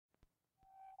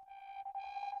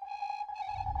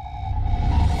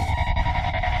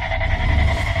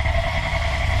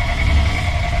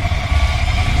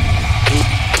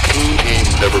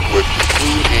quit.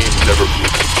 Team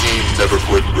Never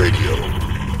Quit Radio.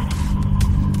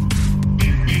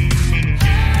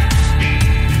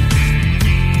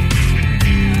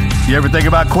 You ever think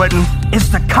about quitting? It's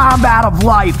the combat of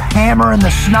life, hammering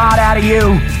the snot out of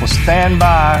you. Well, stand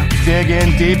by, dig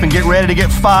in deep, and get ready to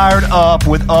get fired up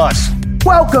with us.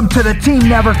 Welcome to the Team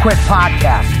Never Quit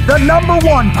podcast, the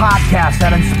 #1 podcast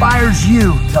that inspires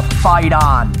you to fight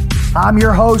on. I'm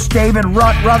your host, David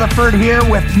Rutherford, here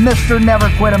with Mr. Never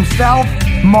Quit himself,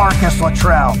 Marcus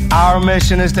Luttrell. Our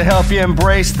mission is to help you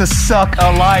embrace the suck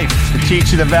of life, to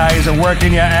teach you the values of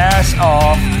working your ass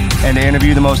off, and to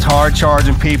interview the most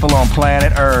hard-charging people on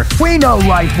planet Earth. We know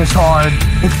life is hard.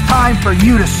 It's time for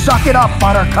you to suck it up,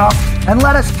 Buttercup, and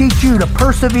let us teach you to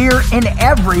persevere in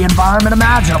every environment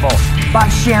imaginable by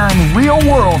sharing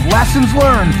real-world lessons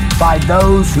learned by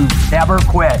those who never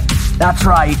quit. That's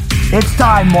right. It's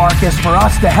time, Marcus, for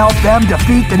us to help them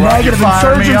defeat the negative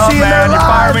insurgency in their lives. You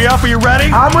fire me up. Are you ready?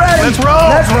 I'm ready. Let's roll.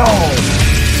 Let's roll.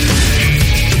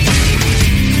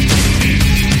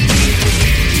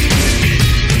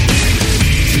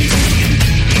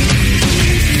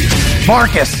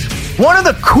 Marcus, one of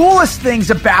the coolest things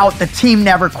about the Team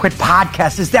Never Quit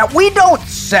podcast is that we don't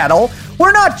settle.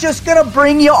 We're not just going to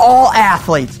bring you all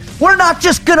athletes. We're not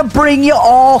just going to bring you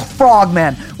all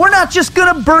frogmen. We're not just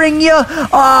going to bring you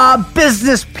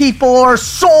business people or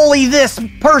solely this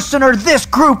person or this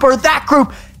group or that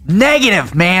group.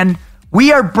 Negative, man.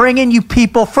 We are bringing you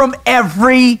people from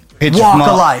every walk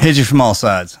of life. Hit you from all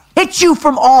sides. Hit you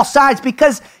from all sides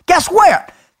because guess where?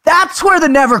 That's where the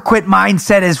never quit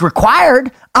mindset is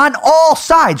required on all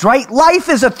sides, right? Life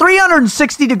is a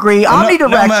 360-degree,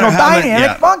 omnidirectional,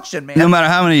 dynamic function, man. No matter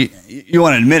how many, you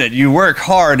want to admit it, you work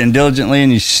hard and diligently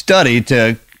and you study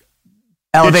to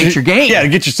elevate your game. Yeah, to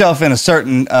get yourself in a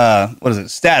certain,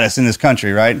 status in this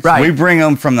country, right? Right. So we bring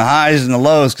them from the highs and the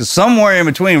lows because somewhere in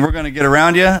between we're going to get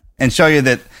around you and show you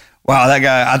that, wow, that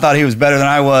guy, I thought he was better than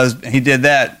I was. He did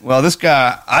that. Well, this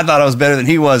guy, I thought I was better than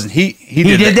he was. And he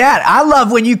did that. I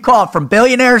love when you call it from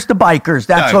billionaires to bikers.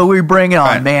 That's what we bring it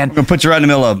on, man. We're going to put you right in the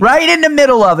middle of them. Right in the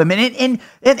middle of them. And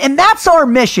that's our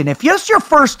mission. If this is your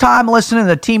first time listening to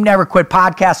the Team Never Quit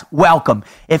podcast, welcome.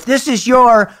 If this is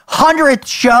your 100th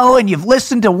show and you've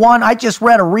listened to one, I just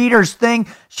read a reader's thing.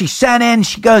 She sent in,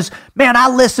 she goes, man, I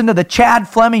listened to the Chad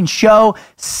Fleming show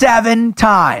 7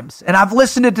 times. And I've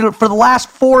listened to it for the last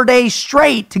 4 days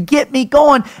straight to get me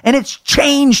going. And it's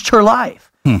changed her life.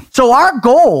 So our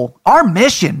goal, our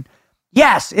mission,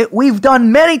 yes, we've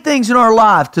done many things in our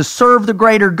life to serve the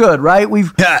greater good, right?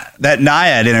 That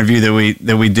NIAD interview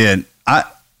that we did,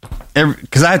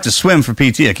 because I have to swim for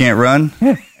PT, I can't run.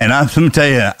 And I'm going to tell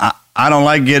you, I don't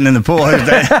like getting in the pool every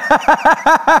day.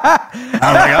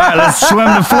 I'm like, all right, let's swim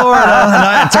to Florida. And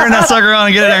I turn that sucker on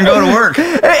and get in there and go to work.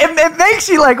 It makes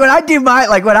you like when I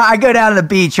go down to the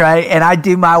beach, right? And I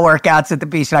do my workouts at the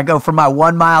beach and I go for my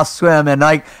 1 mile swim and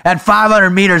like at 500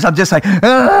 meters, I'm just like,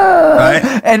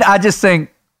 right? And I just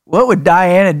think, what would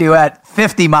Diana do at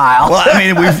 50 miles? Well,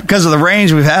 I mean, because of the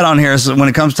range we've had on here, so when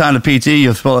it comes time to PT,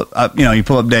 you pull up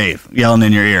Dave yelling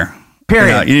in your ear.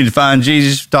 Period. You need to find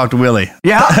Jesus, talk to Willie.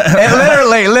 Yeah,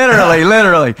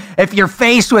 literally. If you're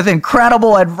faced with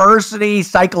incredible adversity,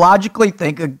 psychologically,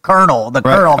 think of Colonel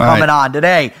coming on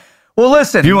today. Well,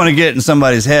 listen. If you want to get in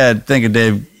somebody's head, think of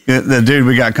Dave, the dude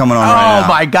we got coming on right now. Oh,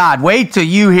 my God. Wait till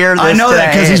you hear this I know today.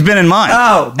 that because he's been in mine.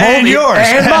 Oh, and yours.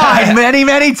 And mine many,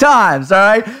 many times, all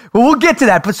right? Well, we'll get to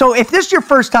that. But so if this is your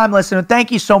first time listening, thank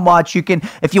you so much. You can,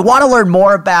 if you want to learn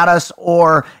more about us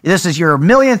or this is your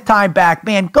millionth time back,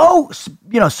 man, go,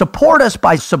 support us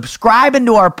by subscribing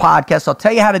to our podcast. I'll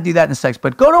tell you how to do that in a second.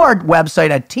 But go to our website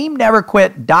at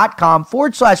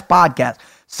teamneverquit.com/podcast.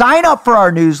 Sign up for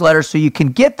our newsletter so you can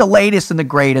get the latest and the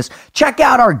greatest. Check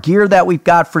out our gear that we've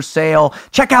got for sale.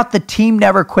 Check out the Team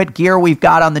Never Quit gear we've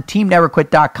got on the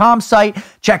teamneverquit.com site.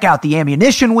 Check out the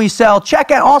ammunition we sell.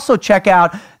 Check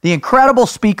out the incredible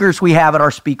speakers we have at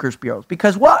our speakers bureaus.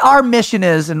 Because what our mission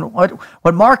is and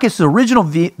what Marcus' original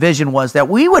vision was that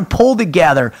we would pull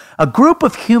together a group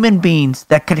of human beings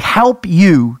that could help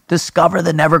you discover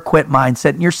the never quit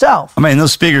mindset in yourself. I mean,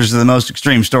 those speakers are the most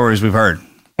extreme stories we've heard.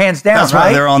 Hands down, That's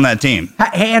why they're on that team.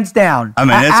 Hands down. I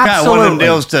mean, it's kind of one of them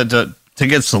deals to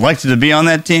get selected to be on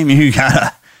that team. You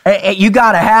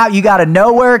gotta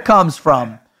know where it comes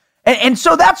from. And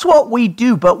so that's what we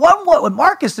do. But what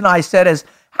Marcus and I said is,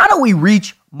 how do we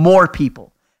reach more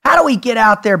people? How do we get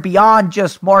out there beyond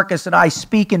just Marcus and I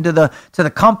speaking to the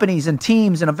companies and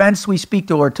teams and events we speak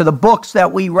to or to the books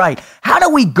that we write? How do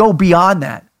we go beyond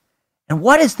that? And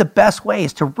what is the best way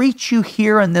is to reach you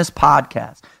here in this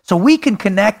podcast. so we can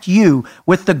connect you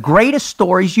with the greatest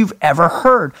stories you've ever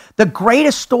heard, the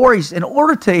greatest stories in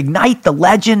order to ignite the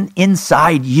legend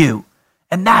inside you.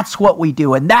 And that's what we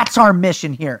do. And that's our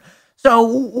mission here.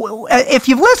 So if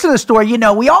you've listened to the story, you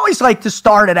know, we always like to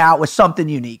start it out with something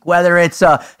unique, whether it's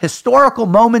a historical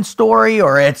moment story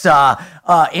or it's a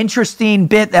interesting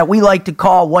bit that we like to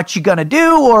call What You Gonna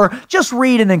Do, or just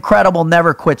read an incredible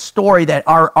Never Quit story that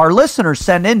our listeners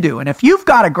send into. And if you've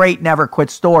got a great Never Quit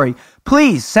story,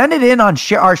 please send it in on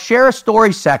our Share a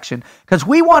Story section, because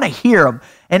we want to hear them.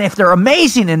 And if they're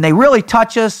amazing and they really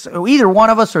touch us, either one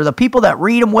of us or the people that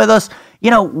read them with us,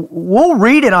 you know, we'll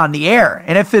read it on the air.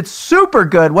 And if it's super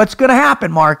good, what's going to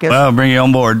happen, Marcus? Well, I'll bring you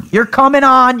on board. You're coming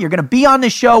on. You're going to be on the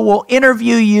show. We'll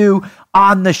interview you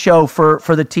on the show for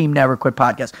the Team Never Quit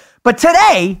podcast. But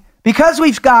today, because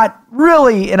we've got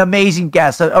really an amazing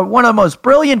guest, one of the most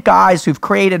brilliant guys who've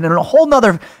created a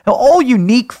whole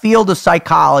unique field of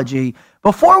psychology,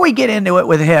 before we get into it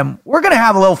with him, we're going to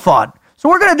have a little fun. So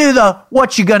we're going to do the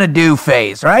what you gonna do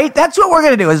phase, right? That's what we're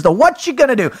going to do, is the what you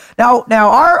gonna do. Now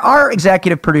our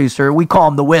executive producer, we call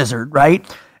him the Wizard, right?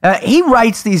 He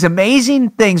writes these amazing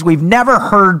things we've never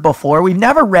heard before, we've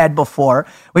never read before,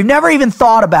 we've never even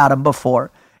thought about them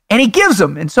before, and he gives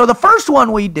them. And so the first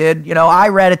one we did, you know, I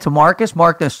read it to Marcus.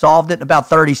 Marcus solved it in about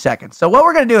 30 seconds. So what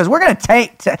we're going to do is we're going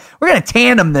to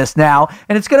tandem this now,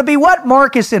 and it's going to be what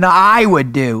Marcus and I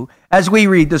would do as we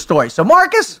read the story. So,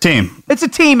 Marcus, Team. It's a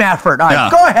team effort. All right,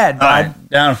 go ahead, bud. All right,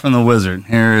 down from the Wizard.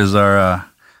 Here is our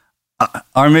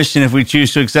mission if we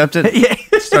choose to accept it. Yeah.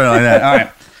 Start like that. All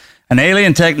right. An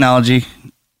alien technology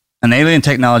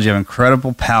of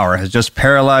incredible power has just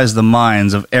paralyzed the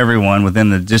minds of everyone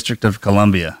within the District of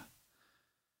Columbia.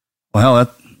 Well,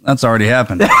 hell, that's already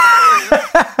happened.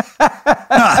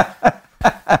 Hi.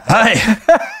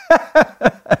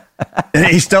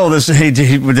 He stole this.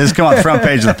 He would just come on the front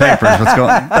page of the papers.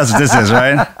 That's what this is,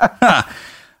 right?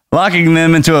 Locking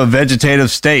them into a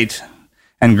vegetative state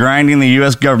and grinding the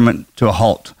U.S. government to a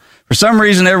halt. For some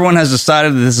reason, everyone has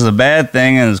decided that this is a bad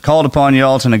thing and has called upon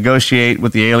y'all to negotiate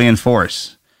with the alien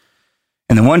force.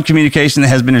 In the one communication that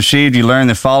has been received, you learn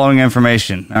the following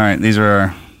information. All right, these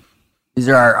are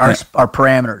our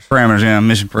parameters. Parameters, yeah,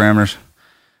 mission parameters.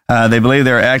 They believe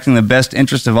they are acting in the best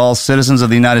interest of all citizens of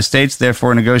the United States.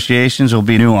 Therefore, negotiations will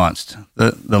be nuanced.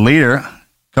 The leader,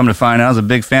 come to find out, is a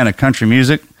big fan of country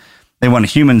music. They want a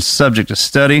human subject to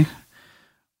study,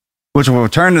 which will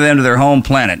return to them to their home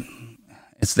planet.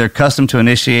 It's their custom to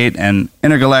initiate an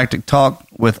intergalactic talk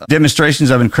with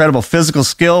demonstrations of incredible physical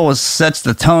skill, which sets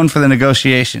the tone for the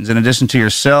negotiations. In addition to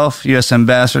yourself, U.S.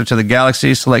 Ambassador to the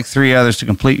galaxy, select 3 others to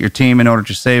complete your team in order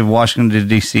to save Washington,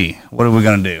 D.C. What are we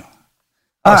going to do?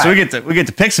 So we get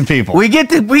to pick some people. We get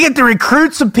to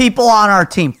recruit some people on our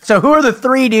team. So who are the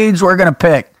 3 dudes we're going to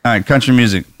pick? All right, country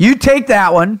music. You take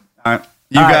that one. All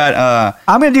right.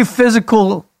 I'm going to do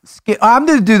physical skill. I'm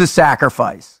going to do the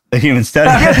sacrifice. The human study.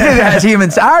 I'm going to do that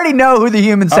humans. I already know who the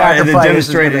human sacrifice is.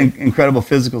 Demonstrate incredible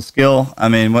physical skill. I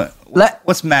mean,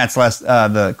 what's Matt's last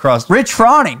the cross? Rich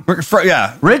Froning. Rich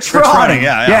Froning.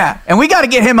 Yeah. And we got to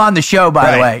get him on the show,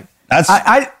 by the way. That's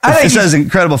I think it says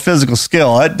incredible physical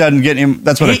skill. That doesn't get him.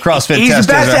 That's what a CrossFit test is. He's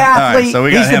the best athlete. Right, so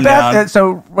we got him down.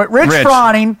 So Rich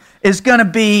Froning is going to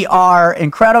be our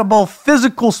incredible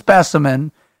physical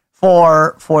specimen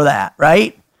for that,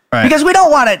 right? Right. Because we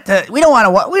don't want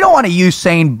to use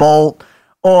Usain Bolt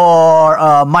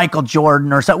or Michael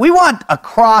Jordan or something. We want a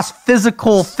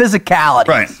physicality.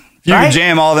 Right. If you can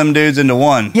jam all them dudes into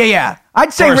one. Yeah.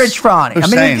 I'd say Rich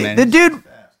Froning. The dude,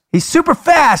 he's super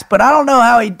fast, but I don't know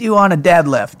how he'd do on a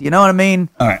deadlift. You know what I mean?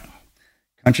 All right.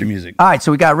 Country music. All right,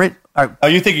 so we got Rich. Right. Oh,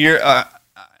 you think you're... I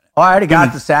already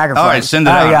got the sacrifice. All right, send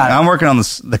it out. I'm working on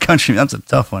the country. That's a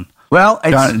tough one. Well,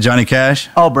 Johnny Cash.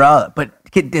 Oh, bro, but...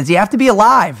 Does he have to be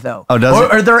alive, though? Oh, does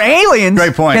it? Or they're aliens.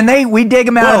 Great point. We dig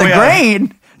him out of the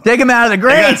grain? Dig him out of the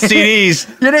grain. They got CDs.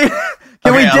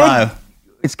 Can we dig? Alive.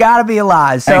 It's got to be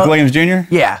alive. So, Hank Williams Jr.?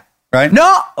 Yeah. Right?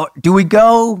 No. Do we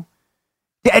go...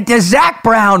 Does Zach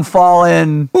Brown fall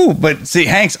in? Ooh, but see,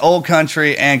 Hank's old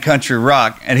country and country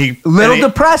rock, and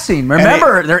depressing.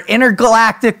 Remember, they're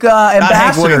intergalactic ambassadors. Not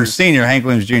Hank Williams Sr., Hank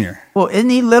Williams Jr. Well, isn't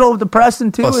he little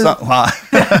depressing too?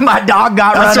 My dog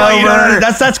got run over.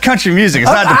 That's country music.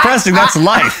 It's not depressing. That's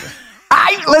life.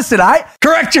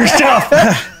 Correct yourself.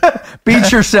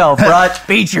 Beat yourself, Rutch.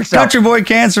 Beat yourself. Country boy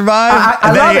can't survive.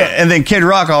 I love it. And then Kid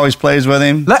Rock always plays with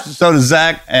him. So does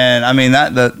Zach. And I mean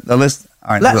the list.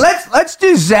 All right, let's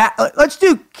do Zach. Let's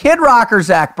do Kid Rock or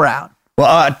Zach Brown.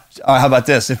 Well, how about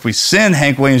this? If we send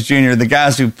Hank Williams Jr., the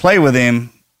guys who play with him,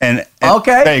 and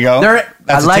okay, there you go.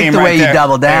 I like the way you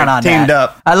double down on that. Teamed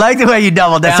up. I like the way you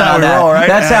double down. That's how we roll, right?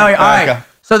 That's how we. All right.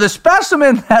 So the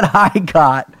specimen that I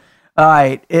got, all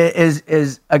right,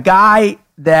 is a guy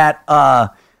that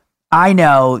I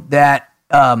know that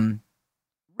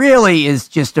really is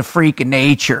just a freak of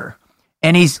nature.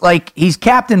 And he's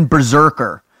Captain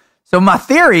Berserker. So my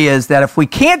theory is that if we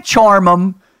can't charm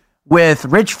him with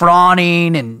Rich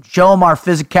Froning and show him our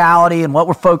physicality and what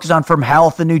we're focused on from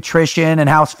health and nutrition and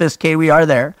how sophisticated we are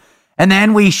there, and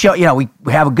then we show, we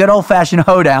have a good old-fashioned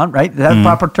hoedown, right? Is that the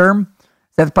proper term?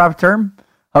 Is that the proper term?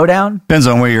 Hoedown? Depends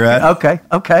on where you're at. Okay.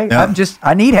 Yeah.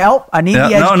 I need help. I need the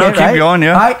educate, No, keep right? going,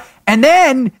 yeah. All right. And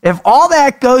then if all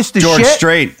that goes to George shit.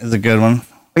 Strait is a good one.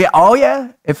 Yeah. Oh,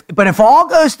 yeah. If all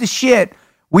goes to shit,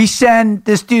 we send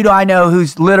this dude I know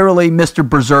who's literally Mr.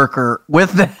 Berserker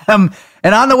with them.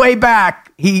 And on the way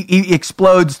back, he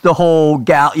explodes the whole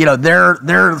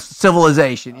their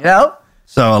civilization,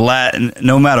 So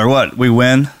no matter what, we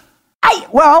win.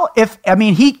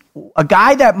 A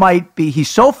guy that might be, he's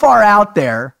so far out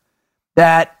there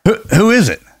that. Who is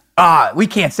it? We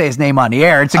can't say his name on the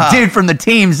air. It's a dude from the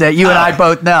teams that you and I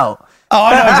both know. Oh,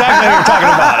 I know exactly what you're talking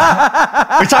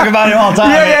about. We talk about him all the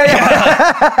time.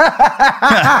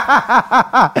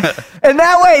 Yeah. And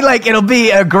that way, it'll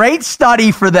be a great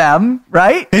study for them,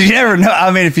 right? You never know.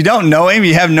 I mean, if you don't know him,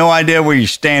 you have no idea where you're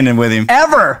standing with him.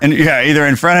 Ever. And either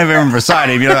in front of him or beside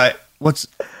him. You're like,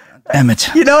 damn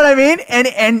it. You know what I mean? And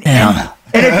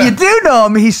if you do know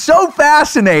him, he's so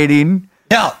fascinating.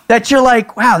 Yeah. That you're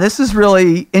like, wow, this is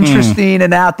really interesting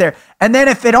and out there. And then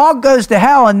if it all goes to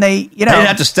hell and they'd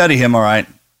have to study him, all right.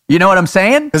 You know what I'm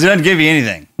saying? Because he doesn't give you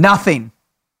anything. Nothing.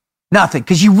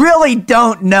 Because you really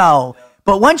don't know.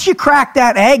 But once you crack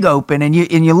that egg open and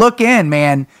you look in,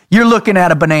 man, you're looking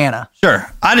at a banana. Sure.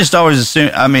 I just always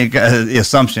assume, the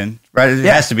assumption, right? It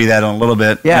has to be that on a little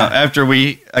bit. Yeah. After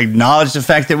we acknowledged the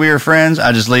fact that we were friends,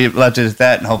 I just left it at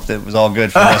that and hoped that it was all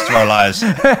good for the rest of our lives.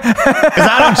 Because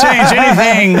I don't change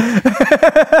anything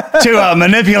to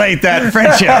manipulate that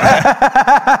friendship.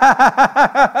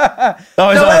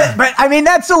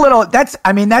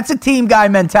 That's a team guy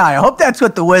mentality. I hope that's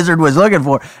what the Wizard was looking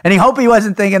for. And he hope he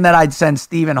wasn't thinking that I'd send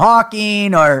Stephen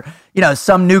Hawking or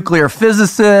some nuclear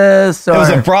physicist.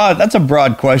 That's a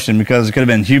broad question because it could have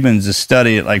been humans to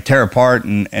study it, tear apart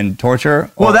and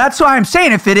torture. Well, that's why I'm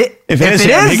saying if it is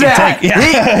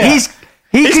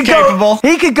he's capable.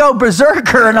 He could go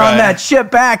berserker and on that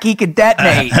ship back he could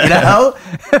detonate.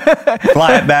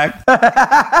 Fly it back.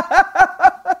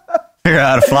 Figure out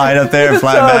how to fly it up there and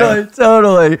fly it back.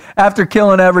 Totally. After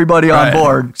killing everybody on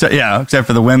board. Except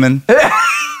for the women.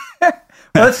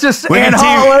 Let's just we can go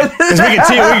down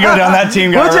that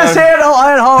team. We'll just handle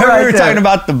Hall right there. We were talking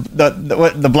about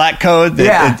the black code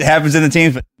that it happens in the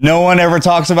teams, but no one ever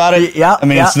talks about it. Yeah,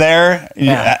 it's there.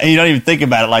 And you don't even think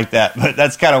about it like that. But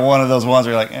that's kind of one of those ones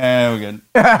where you're like, we're good.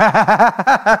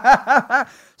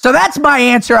 So that's my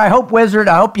answer. I hope, Wizard.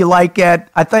 I hope you like it.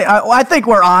 I think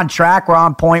we're on track. We're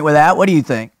on point with that. What do you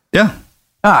think? Yeah.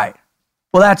 All right.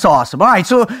 Well, that's awesome. All right.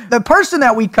 So the person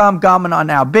that we coming on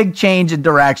now, big change in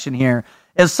direction here,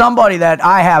 is somebody that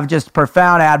I have just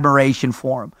profound admiration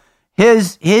for him.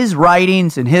 His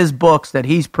writings and his books that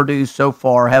he's produced so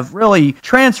far have really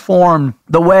transformed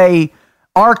the way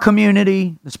our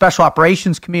community, the special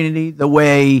operations community, the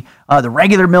way the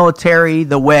regular military,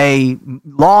 the way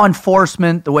law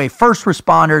enforcement, the way first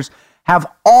responders have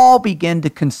all begun to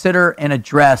consider and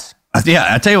address. Yeah,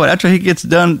 I tell you what. After he gets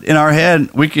done in our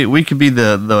head, we could be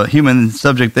the human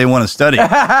subject they want to study.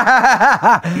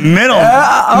 Mental,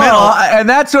 and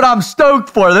that's what I'm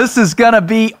stoked for. This is gonna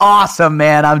be awesome,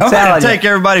 man. I'm telling you. Take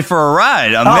everybody for a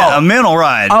ride, a mental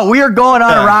ride. Oh, we are going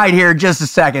on a ride here in just a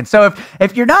second. So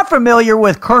if you're not familiar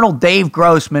with Colonel Dave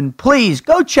Grossman, please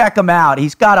go check him out.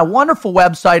 He's got a wonderful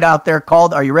website out there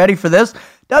called, are you ready for this?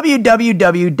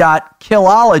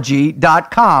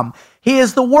 www.killology.com. He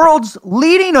is the world's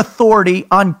leading authority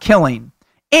on killing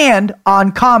and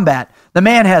on combat. The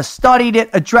man has studied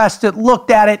it, addressed it, looked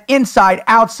at it inside,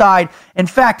 outside. In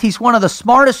fact, he's one of the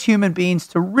smartest human beings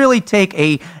to really take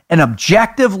an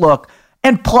objective look.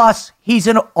 And plus, he's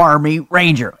an Army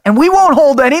Ranger. And we won't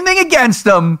hold anything against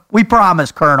him. We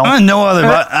promise, Colonel. I've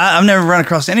never run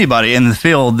across anybody in the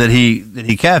field that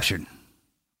he captured.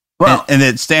 Well, and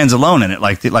it stands alone in it,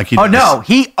 like he does. Oh no,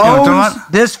 he owns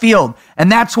this field,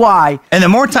 and that's why. And the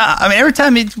more time, every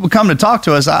time he would come to talk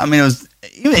to us,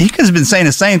 he could have been saying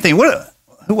the same thing.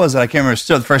 Who was it? I can't remember.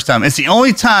 Still, the first time. It's the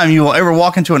only time you will ever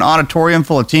walk into an auditorium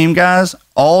full of team guys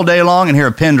all day long and hear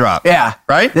a pin drop. Yeah,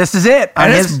 right. This is it.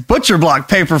 And it's butcher block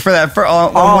paper for that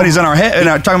on what he's in our head and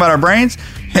talking about our brains.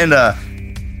 And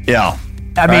yeah,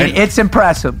 I mean, it's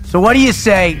impressive. So, what do you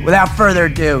say? Without further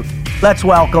ado, let's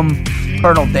welcome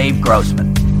Colonel Dave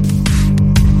Grossman.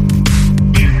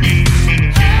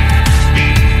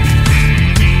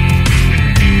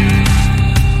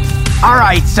 All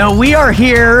right, so we are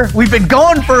here. We've been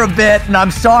going for a bit, and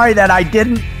I'm sorry that I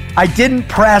didn't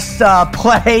press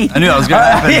play. I knew that was going to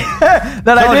happen.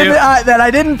 that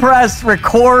I didn't press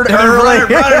record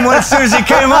early. Running as soon as he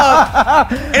came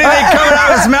up. Anything coming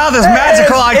out of his mouth is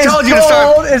magical. I told you to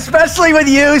start. Especially with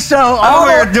you. So I'm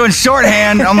over here doing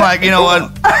shorthand. I'm like, you know what?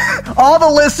 All the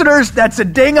listeners, that's a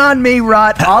ding on me,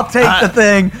 Rut. I'll take the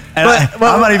thing. I'm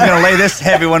not even going to lay this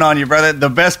heavy one on you, brother. The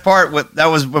best part, that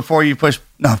was before you pushed.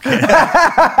 No, I'm kidding.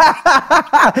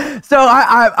 So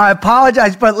I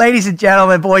apologize, but ladies and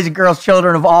gentlemen, boys and girls,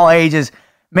 children of all ages,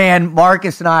 man,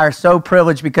 Marcus and I are so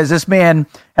privileged because this man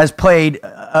has played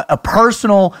a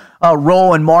personal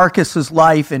role in Marcus's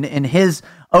life and in his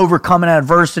overcoming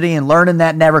adversity and learning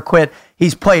that never quit.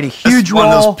 He's played a huge role.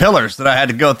 One of those pillars that I had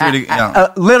to go through.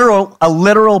 A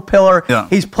literal pillar. Yeah.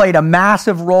 He's played a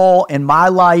massive role in my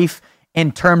life in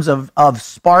terms of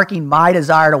sparking my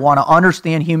desire to want to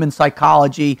understand human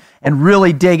psychology and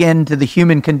really dig into the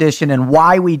human condition and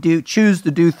why we choose to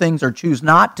do things or choose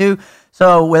not to.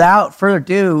 So without further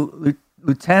ado,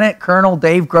 Lieutenant Colonel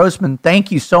Dave Grossman,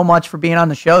 thank you so much for being on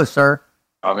the show, sir.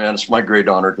 Oh, man, it's my great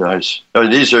honor, guys.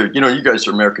 These are, you guys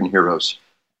are American heroes.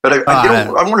 But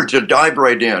I wanted to dive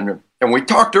right in. And we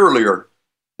talked earlier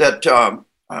that,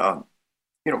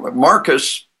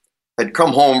 Marcus had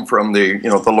come home from the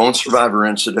lone survivor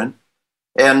incident.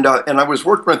 And I was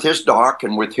working with his doc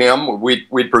and with him.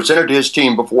 We'd presented to his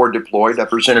team before deployed. I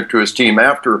presented to his team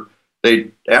after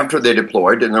they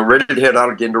deployed, and they're ready to head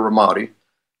out again to Ramadi.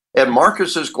 And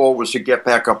Marcus's goal was to get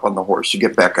back up on the horse, to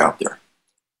get back out there.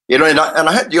 And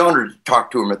I had the honor to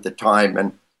talk to him at the time.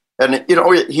 And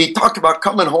he talked about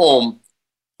coming home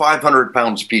 500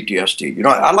 pounds PTSD.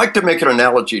 I like to make an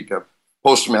analogy to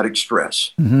post-traumatic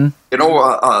stress. Mm-hmm.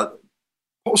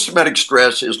 Post-traumatic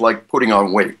stress is like putting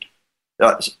on weight.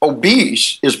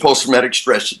 Obese is post-traumatic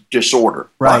stress disorder.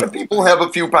 Right. A lot of people have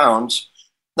a few pounds.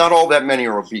 Not all that many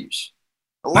are obese.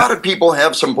 A lot of people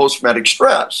have some post-traumatic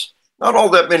stress. Not all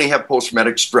that many have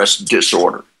post-traumatic stress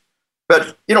disorder.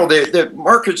 But, the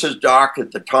Marcus's doc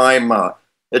at the time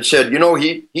had said,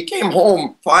 he came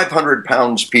home 500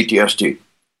 pounds PTSD.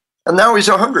 And now he's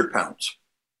 100 pounds.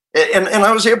 And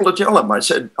I was able to tell him, I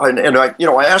said, I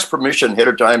asked permission ahead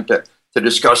of time to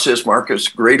discuss this. Marcus,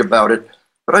 great about it.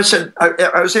 But I said,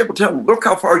 I was able to tell him, look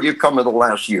how far you've come in the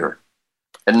last year.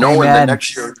 And knowing that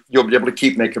next year, you'll be able to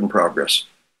keep making progress.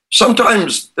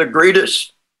 Sometimes the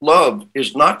greatest love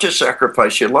is not to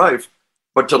sacrifice your life,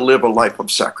 but to live a life of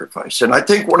sacrifice. And I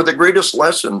think one of the greatest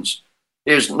lessons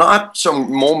is not some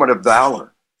moment of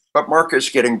valor, but Marcus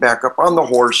getting back up on the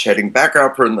horse, heading back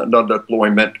out for the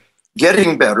deployment,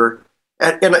 getting better.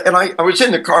 And I was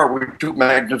in the car with two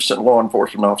magnificent law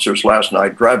enforcement officers last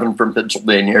night, driving from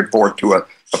Pennsylvania Airport to a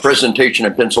presentation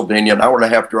in Pennsylvania, an hour and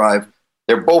a half drive.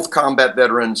 They're both combat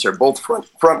veterans. They're both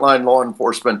frontline law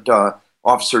enforcement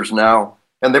officers now,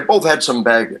 and they both had some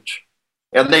baggage.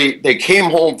 And they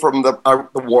came home from the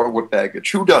war with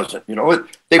baggage. Who doesn't?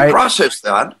 They processed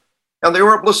that, and they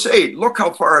were able to say, look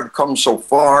how far I've come so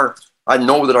far. I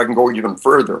know that I can go even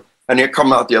further, and you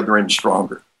come out the other end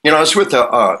stronger. I was with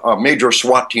a major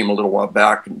SWAT team a little while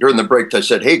back, and during the break, I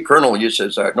said, hey, Colonel, he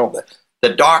says, no, the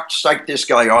doc psyched this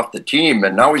guy off the team,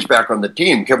 and now he's back on the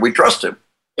team. Can we trust him?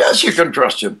 Yes, you can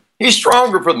trust him. He's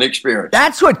stronger from the experience.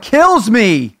 That's what kills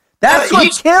me. That's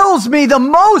what kills me the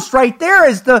most right there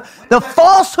is the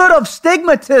falsehood of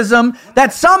stigmatism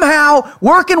that somehow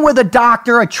working with a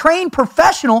doctor, a trained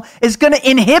professional, is going to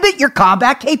inhibit your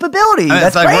combat capability.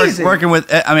 That's like crazy. Working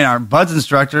with, our BUD/S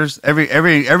instructors,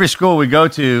 every school we go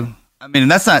to,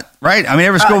 that's not right.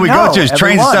 Every school we go to is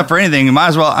trained and stuff for anything. You might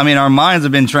as well, our minds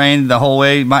have been trained the whole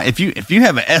way. If you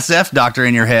have an SF doctor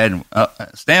in your head,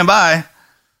 stand by.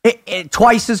 It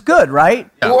twice as good, right?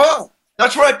 Yeah. Well,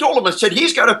 that's what I told him. I said,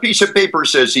 he's got a piece of paper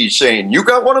says he's saying, you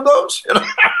got one of those?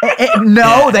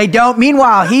 No, they don't.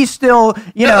 Meanwhile, he's still,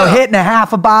 hitting a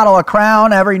half a bottle of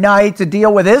Crown every night to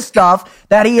deal with his stuff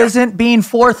that he isn't being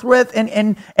forthright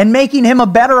and making him a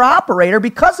better operator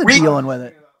because of dealing with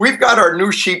it. We've got our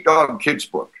new Sheepdog Kids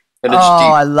book. And it's deep.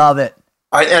 I love it.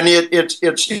 It's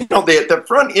the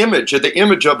front image, the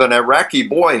image of an Iraqi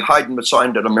boy hiding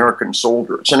beside an American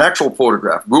soldier. It's an actual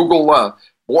photograph. Google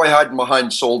boy hiding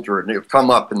behind soldier, and it'll come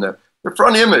up in the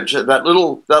front image, that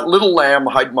little lamb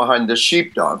hiding behind this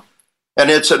sheepdog. And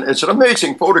it's an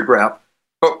amazing photograph,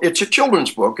 but it's a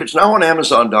children's book. It's now on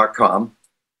Amazon.com,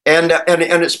 and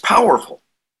it's powerful.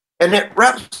 And it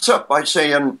wraps up by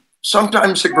saying,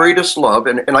 sometimes the greatest love,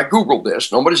 and I Googled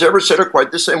this, nobody's ever said it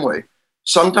quite the same way.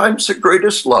 Sometimes the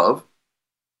greatest love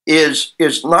is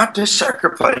not to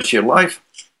sacrifice your life,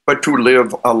 but to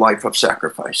live a life of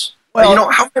sacrifice.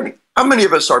 Well, How many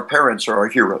of us, our parents, are our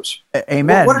heroes?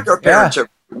 Amen. What did our parents ever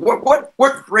do?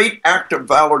 What great act of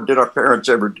valor did our parents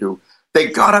ever do? They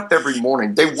got up every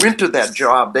morning. They went to that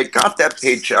job. They got that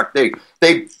paycheck. They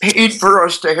paid for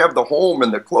us to have the home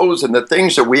and the clothes and the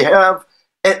things that we have.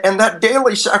 And that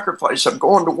daily sacrifice of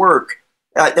going to work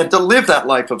and to live that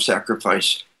life of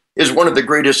sacrifice is one of the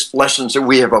greatest lessons that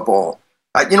we have of all.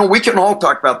 We can all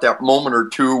talk about that moment or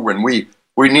two when we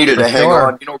needed to hang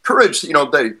on. Courage,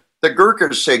 the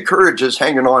Gurkhas say courage is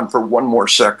hanging on for one more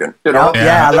second. I love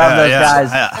those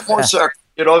guys. One more second.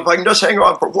 If I can just hang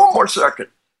on for one more second.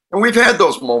 And we've had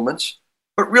those moments.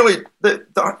 But really,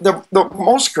 the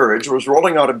most courage was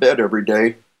rolling out of bed every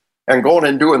day and going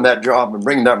and doing that job and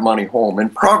bringing that money home.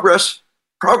 And progress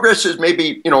is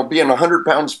maybe, being 100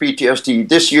 pounds PTSD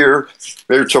this year.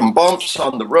 There's some bumps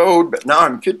on the road, but now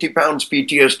I'm 50 pounds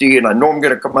PTSD, and I know I'm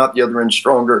going to come out the other end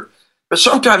stronger. But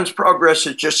sometimes progress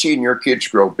is just seeing your kids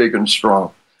grow big and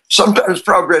strong. Sometimes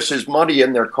progress is money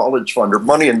in their college fund or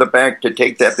money in the bank to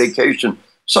take that vacation.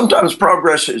 Sometimes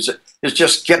progress is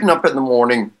just getting up in the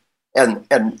morning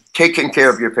and taking care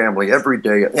of your family every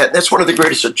day. That's one of the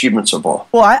greatest achievements of all.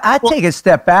 Well, I take a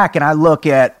step back and I look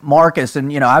at Marcus,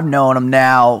 and I've known him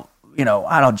now,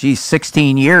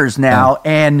 16 years now,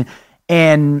 and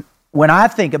when I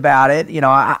think about it,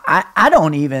 I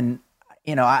don't even.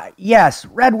 Yes,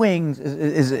 Red Wings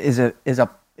is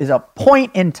a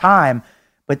point in time,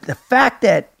 but the fact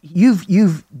that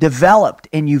you've developed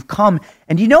and you've come,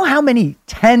 and you know how many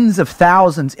tens of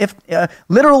thousands, if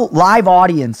literal live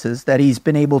audiences that he's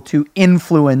been able to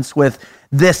influence with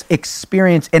this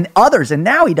experience and others, and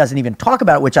now he doesn't even talk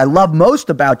about it, which I love most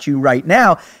about you right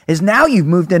now, is now you've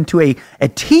moved into a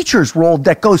teacher's role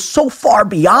that goes so far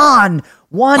beyond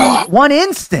one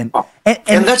instant,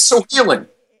 and that's so healing.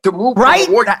 To move right,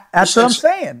 that's what I'm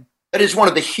saying. That is one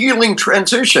of the healing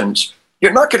transitions.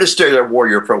 You're not going to stay a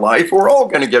warrior for life. We're all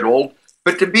going to get old.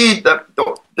 But to be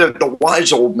the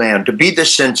wise old man, to be the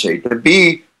sensei, to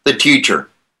be the teacher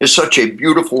is such a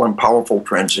beautiful and powerful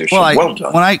transition. Well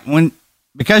done.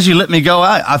 Because you let me go,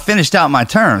 I finished out my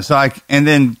term. So and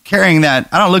then carrying that,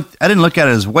 I didn't look at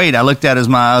it as weight. I looked at it as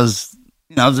I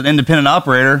was an independent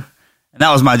operator, and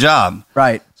that was my job.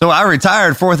 Right. So I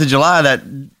retired 4th of July that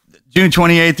June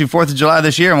 28th through 4th of July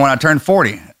this year, and when I turned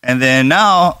 40. And then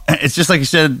now, it's just like you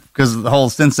said, because the whole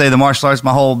sensei, the martial arts,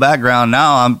 my whole background,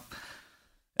 now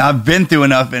I've been through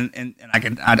enough, and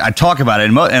I talk about it.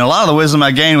 And a lot of the wisdom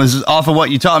I gained was off of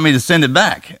what you taught me to send it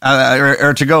back,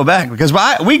 or to go back. Because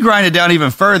we grind it down even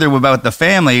further about the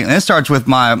family, and it starts with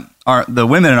the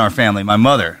women in our family, my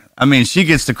mother. I mean, she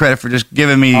gets the credit for just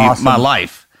giving me my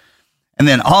life. And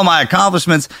then all my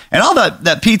accomplishments and all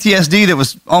that PTSD that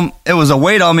was, it was a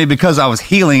weight on me because I was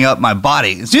healing up my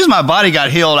body. As soon as my body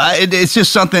got healed, it's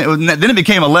just something, then it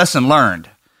became a lesson learned.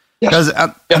 Because,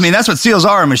 I mean, that's what SEALs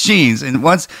are, machines. And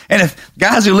if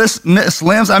guys who miss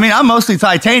limbs, I mean, I'm mostly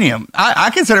titanium. I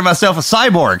consider myself a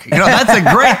cyborg. That's a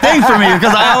great thing for me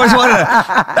because I always wanted to,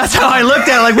 that's how I looked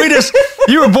at it.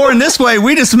 You were born this way.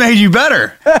 We just made you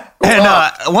better.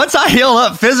 And once I heal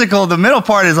up physical, the middle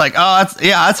part is like,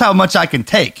 that's how much I can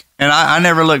take. And I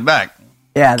never look back.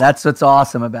 Yeah, that's what's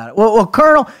awesome about it. Well,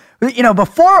 Colonel,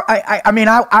 before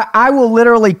I will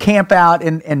literally camp out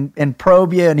and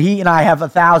probe you, and he and I have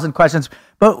 1,000 questions.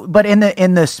 But in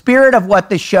the spirit of what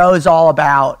the show is all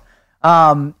about,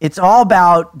 it's all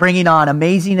about bringing on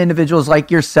amazing individuals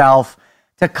like yourself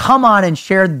to come on and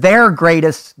share their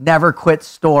greatest never quit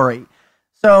story.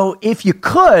 So if you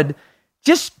could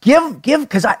just give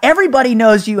because everybody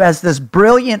knows you as this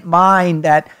brilliant mind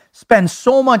that spends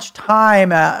so much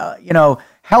time,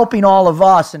 helping all of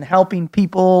us and helping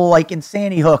people like in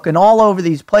Sandy Hook and all over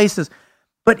these places.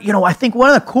 But, I think one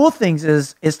of the cool things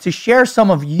is to share some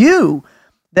of you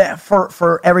that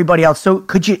for everybody else. So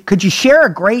could you share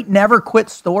a great never quit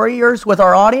story of yours with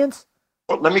our audience?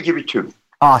 Well, let me give you two.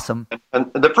 Awesome.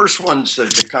 And the first one's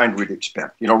the kind we'd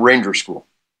expect, Ranger School.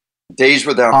 Days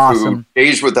without food,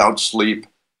 days without sleep.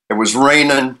 It was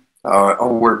raining.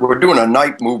 We're doing a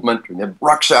night movement, and a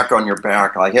rucksack on your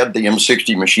back. I had the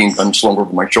M60 machine gun slung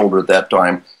over my shoulder at that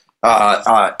time.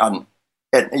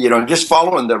 And just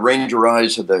following the ranger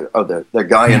eyes of the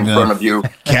guy in front of you.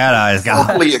 Cat eyes.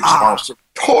 Totally exhausted,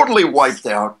 totally wiped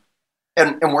out.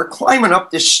 And we're climbing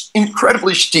up this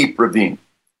incredibly steep ravine.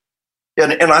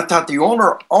 And I thought the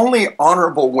only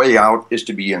honorable way out is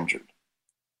to be injured.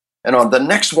 And on the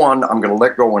next one, I'm going to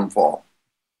let go and fall.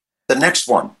 The next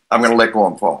one, I'm going to let go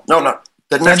and fall. No,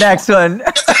 the next one.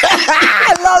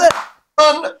 I love it.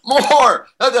 One more.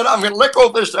 And then I'm going to let go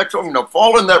of this next one. I'm going to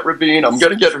fall in that ravine. I'm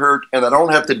going to get hurt, and I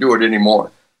don't have to do it anymore.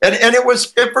 And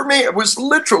for me, it was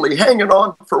literally hanging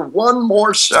on for one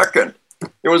more second.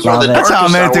 It was one of the Love it. That's how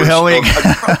I darkest made it through hours. Hell Week.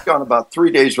 I've probably gone about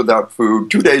 3 days without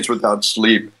food, 2 days without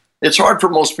sleep. It's hard for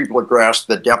most people to grasp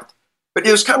the depth. But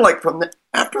it was kind of like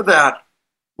after that,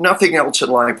 nothing else in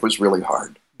life was really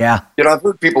hard. Yeah. You know, I've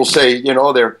heard people say, you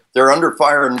know, they're under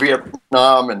fire in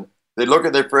Vietnam, and they look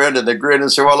at their friend and they grin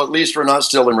and say, well, at least we're not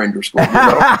still in Ranger School. You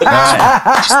know?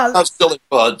 Not still in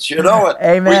buds. You know,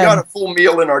 Amen. We got a full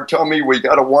meal in our tummy. We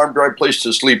got a warm, dry place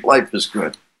to sleep. Life is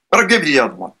good. But I'll give you the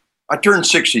other one. I turned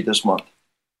 60 this month.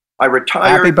 I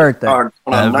retired. Happy birthday.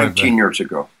 19 years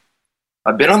ago.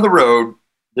 I've been on the road.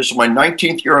 This is my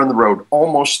 19th year on the road,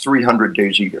 almost 300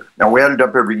 days a year. Now, we add it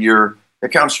up every year.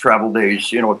 It counts travel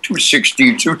days, you know,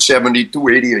 260, 270,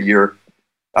 280 a year.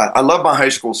 I love my high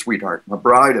school sweetheart, my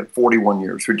bride at 41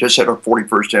 years. We just had our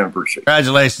 41st anniversary.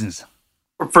 Congratulations.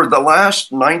 For the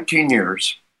last 19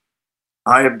 years,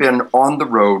 I have been on the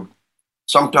road,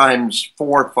 sometimes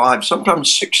 4 or 5,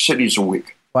 sometimes 6 cities a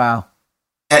week. Wow.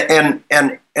 And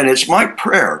it's my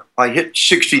prayer. I hit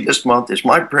 60 this month. It's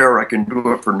my prayer I can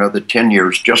do it for another 10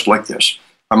 years, just like this.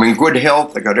 I'm in good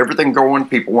health. I got everything going.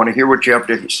 People want to hear what you have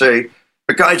to say.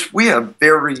 But guys, we have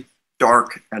very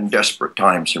dark and desperate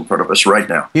times in front of us right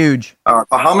now. Huge. The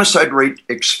homicide rate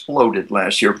exploded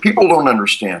last year. People don't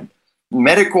understand.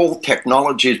 Medical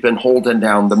technology has been holding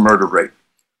down the murder rate.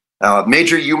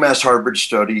 Major UMass Harvard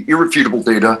study, irrefutable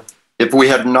data. If we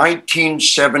had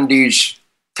 1970s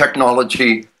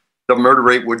technology, the murder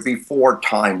rate would be 4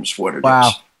 times what it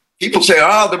is. People say,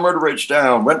 the murder rate's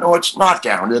down. But no, it's not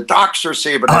down. The docs are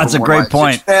saving everyone. That's a great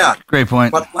point. It's bad. Great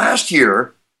point. But last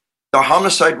year, the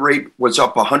homicide rate was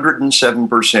up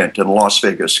 107% in Las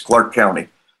Vegas, Clark County.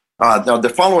 Now, the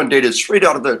following data is straight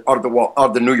out of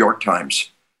the New York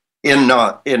Times. In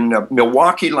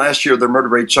Milwaukee last year, the murder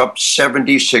rate's up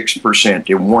 76%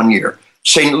 in 1 year.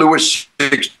 St. Louis,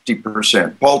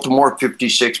 60%. Baltimore,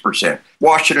 56%.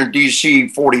 Washington, D.C.,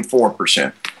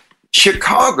 44%.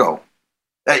 Chicago,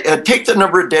 take the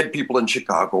number of dead people in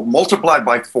Chicago, multiply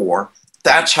by 4.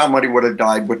 That's how many would have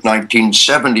died with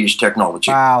 1970s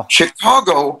technology. Wow.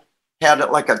 Chicago had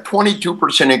like a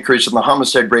 22% increase in the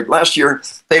homicide rate last year.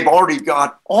 They've already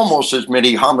got almost as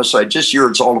many homicides this year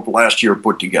as all of last year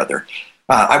put together.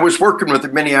 I was working with the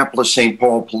Minneapolis St.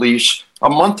 Paul police a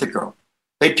month ago.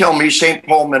 They tell me St.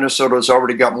 Paul, Minnesota has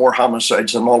already got more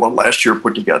homicides than all of last year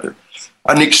put together.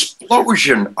 An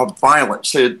explosion of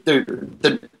violence.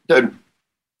 The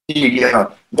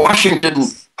Washington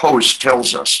Post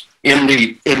tells us in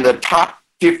the top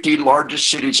 50 largest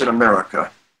cities in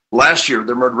America, last year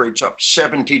the murder rate's up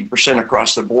 17%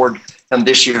 across the board, and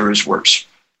this year is worse.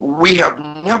 We have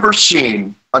never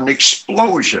seen an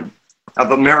explosion of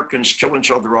Americans kill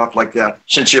each other off like that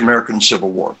since the American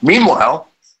Civil War. Meanwhile,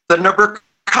 the number of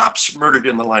cops murdered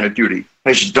in the line of duty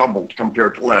has doubled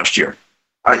compared to last year.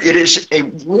 It is a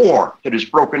war that has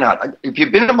broken out. If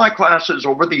you've been to my classes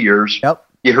over the years,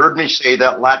 you heard me say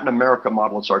that Latin America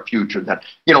model is our future. That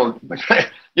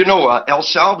El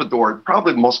Salvador,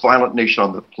 probably the most violent nation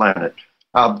on the planet.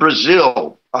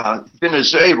 Brazil,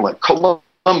 Venezuela,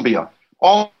 Colombia,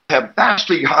 all have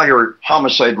vastly higher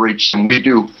homicide rates than we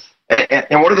do.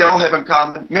 And what do they all have in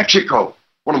common? Mexico,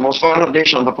 one of the most violent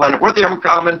nations on the planet. What do they have in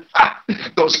common?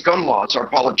 Those gun laws our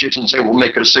politicians say will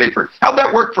make us safer. How'd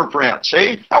that work for France,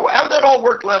 eh? How'd that all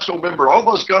work last November? All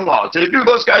those gun laws. Did it do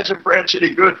those guys in France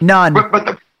any good? None. But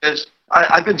the point is,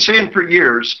 I've been saying for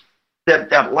years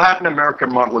that Latin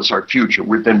American model is our future.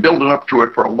 We've been building up to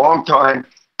it for a long time.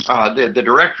 The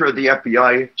director of the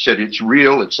FBI said it's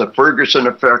real. It's the Ferguson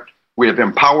effect. We have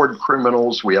empowered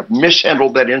criminals. We have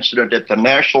mishandled that incident at the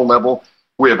national level.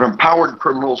 We have empowered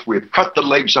criminals. We have cut the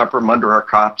legs up from under our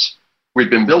cops. We've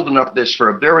been building up this for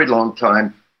a very long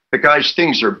time. But guys,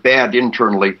 things are bad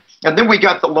internally. And then we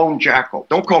got the lone jackal.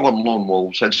 Don't call them lone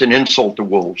wolves. That's an insult to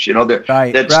wolves. You know,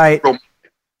 right.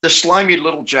 The slimy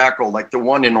little jackal, like the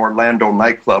one in Orlando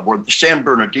nightclub or the San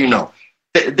Bernardino.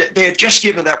 They had just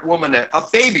given that woman a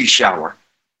baby shower.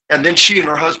 And then she and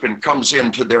her husband comes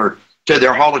into their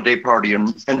holiday party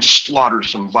and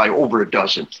slaughters them by over a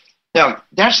dozen. Now,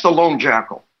 that's the lone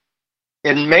jackal.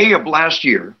 In May of last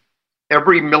year,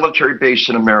 every military base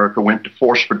in America went to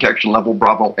Force Protection Level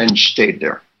Bravo and stayed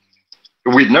there.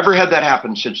 We've never had that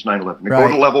happen since 9/11. Go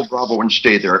to Level Bravo and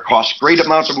stay there. It costs great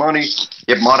amounts of money.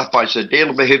 It modifies the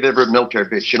daily behavior of every military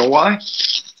base. You know why?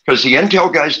 Because the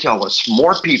intel guys tell us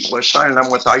more people are signing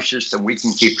on with ISIS than we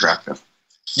can keep track of.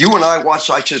 You and I watched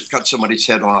ISIS cut somebody's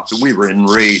head off, and we were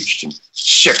enraged and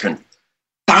sickened.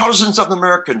 Thousands of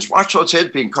Americans watched those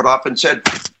heads being cut off and said,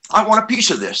 I want a piece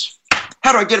of this.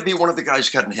 How do I get to be one of the guys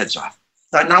cutting heads off?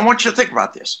 Now I want you to think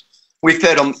about this. We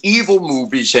fed them evil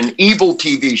movies and evil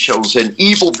TV shows and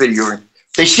evil video.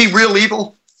 They see real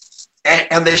evil.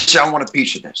 And they say, I want a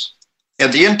piece of this.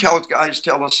 And the intel guys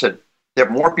tell us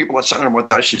that more people are signing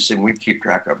with us than we keep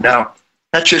track of. Now,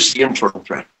 that's just the internal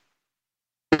threat.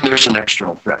 There's an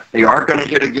external threat. They are going to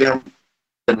hit again.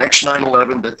 The next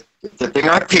 9/11, the thing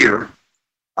I fear,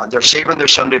 they're saving their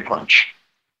Sunday punch.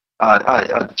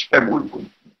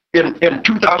 In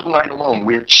 2009 alone,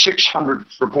 we had 600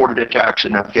 reported attacks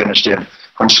in Afghanistan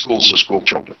on schools and school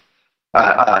children.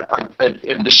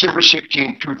 In December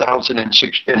 16,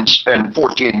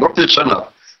 2014, look this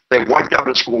up. They wiped out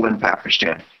a school in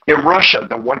Pakistan. In Russia,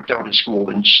 they wiped out a school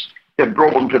and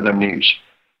drove them to their knees.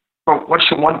 But what's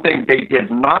the one thing they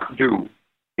did not do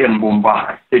in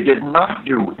Mumbai? They did not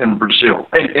do in Brazil,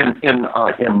 in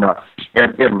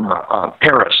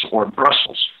Paris or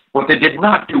Brussels. What they did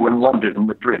not do in London and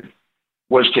Madrid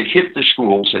was to hit the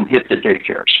schools and hit the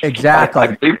daycares.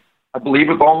 Exactly. I believe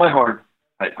with all my heart.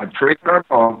 I pray that I'm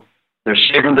wrong. They're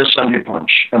saving the Sunday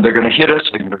punch, and they're going to hit us.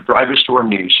 They're going to drive us to our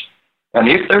knees. And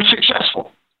if they're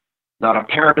successful, not a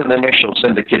parent in the nation will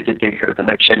send the kid to daycare the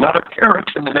next day. Not a parent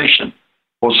in the nation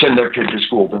will send their kid to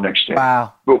school the next day.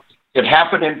 Wow. But it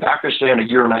happened in Pakistan a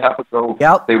year and a half ago.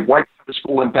 Yep. They wiped out the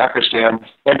school in Pakistan.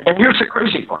 And here's the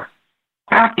crazy part.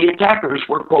 Half the attackers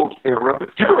were, quote, Arab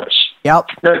terrorists.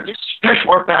 Yep. Now, this is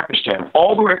Peshawar, Pakistan,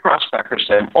 all the way across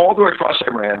Pakistan, all the way across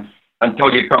Iran,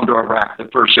 until you come to Iraq, the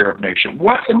first Arab nation.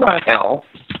 What in the hell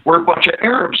were a bunch of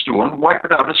Arabs doing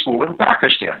wiping out a school in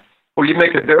Pakistan? Well, you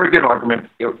make a very good argument.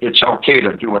 It's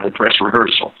Al-Qaeda doing a dress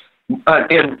rehearsal.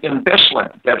 In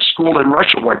Beslan, that school in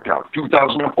Russia wiped out,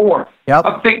 2004. Yep.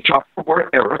 A big chunk were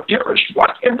Arab terrorists.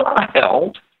 What in the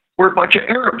hell were a bunch of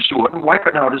Arabs doing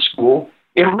wiping out a school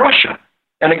in Russia?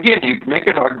 And again, you make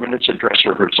an argument it's a dress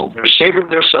rehearsal. They're saving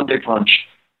their Sunday punch.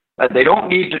 They don't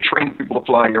need to train people to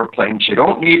fly airplanes. They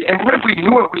don't need, and what if we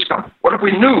knew it was coming? What if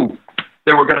we knew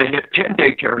they were going to hit 10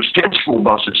 daycares, 10 school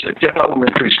buses, 10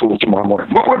 elementary schools tomorrow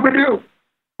morning? What would we do?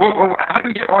 Well, how do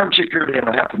you get armed security in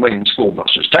 500,000 school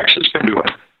buses? Texas can do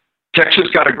it. Texas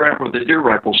got a grant with the deer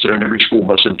rifles in every school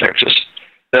bus in Texas.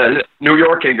 New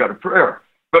York ain't got a prayer.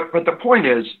 But the point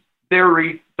is,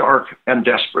 very dark and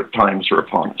desperate times are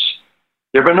upon us.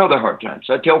 There have been other hard times.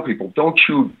 I tell people, don't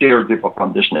you dare give up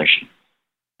on this nation.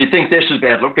 You think this is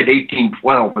bad? Look at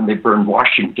 1812 when they burned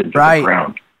Washington to the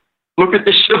ground. Look at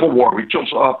the Civil War. We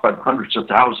killed off by hundreds of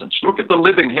thousands. Look at the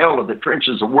living hell of the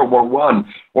trenches of World War I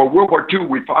or World War II.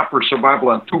 We fought for survival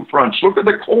on two fronts. Look at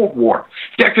the Cold War,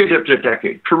 decade after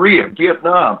decade. Korea,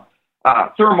 Vietnam,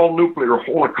 thermonuclear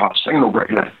holocaust. Ain't no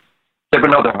great life. There have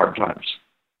been other hard times.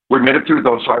 We made it through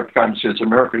those hard times as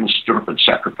Americans stood up and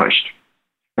sacrificed.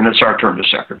 And it's our turn to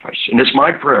sacrifice. And it's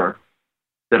my prayer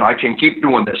that I can keep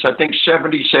doing this. I think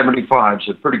 70, 75 is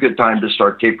a pretty good time to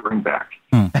start tapering back.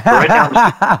 Right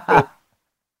now,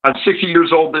 I'm 60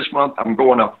 years old this month. I'm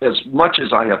going up as much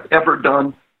as I have ever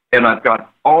done, and I've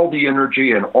got all the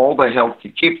energy and all the health to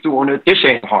keep doing it. This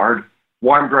ain't hard.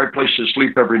 Warm, dry place to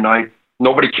sleep every night.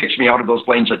 Nobody kicks me out of those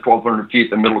planes at 1,200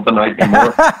 feet in the middle of the night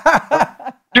anymore.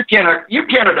 You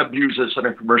cannot abuse this in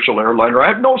a commercial airliner. I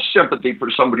have no sympathy for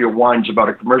somebody who whines about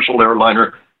a commercial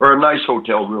airliner or a nice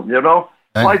hotel room, you know?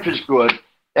 Life is good.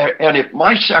 And if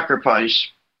my sacrifice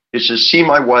is to see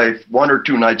my wife 1 or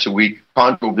 2 nights a week,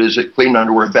 condo visit, clean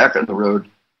underwear, back on the road,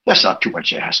 that's not too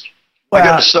much to ask. Well, I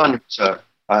got a son who's a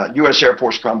U.S. Air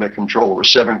Force combat controller with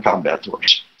 7 combat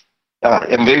tours.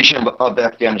 Invasion of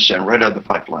Afghanistan, right out of the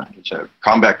pipeline. It's a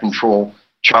combat control,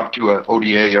 chopped to a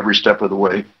ODA every step of the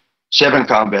way. 7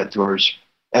 combat tours.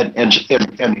 And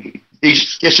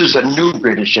this is a new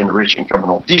British generation coming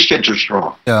home. These kids are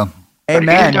strong. Yeah.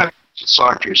 Amen. Anytime you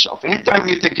talk to yourself, anytime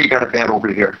you think you got it bad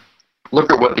over here, look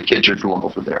at what the kids are doing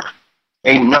over there.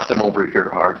 Ain't nothing over here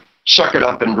hard. Suck it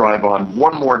up and drive on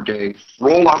one more day.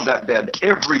 Roll out that bed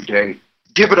every day.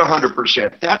 Give it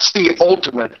 100%. That's the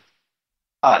ultimate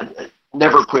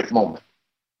never quit moment,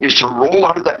 is to roll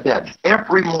out of that bed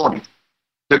every morning,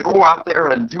 to go out there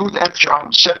and do that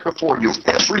job set before you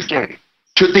every day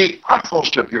to the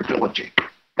utmost of your ability,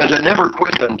 and to never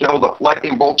quit until the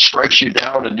lightning bolt strikes you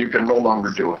down and you can no longer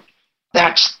do it.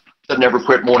 That's the never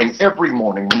quit morning, every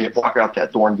morning when you walk out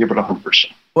that door and give it 100%.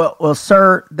 Well,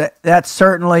 sir, that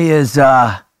certainly is,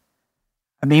 I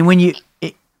mean, when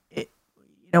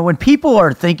when people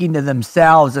are thinking to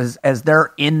themselves as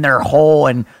they're in their hole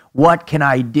and what can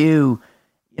I do,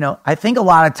 I think a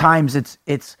lot of times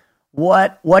it's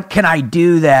what can I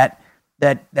do that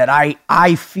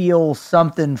I feel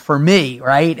something for me,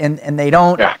 right? And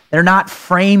they're not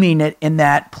framing it in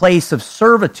that place of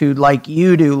servitude like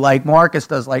you do, like Marcus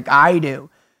does, like I do.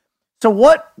 So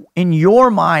what, in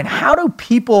your mind, how do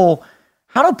people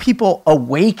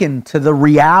awaken to the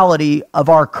reality of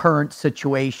our current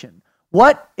situation?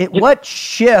 What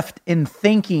shift in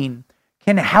thinking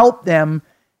can help them,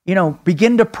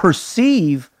 begin to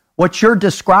perceive what you're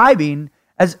describing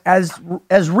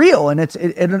as real, and it's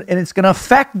going to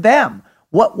affect them.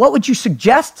 What would you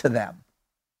suggest to them?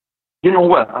 You know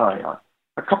what? A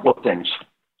couple of things.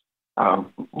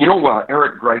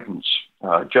 Eric Greitens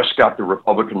just got the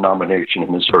Republican nomination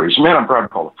in Missouri. He's a man I'm proud to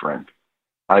call a friend.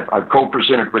 I've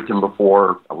co-presented with him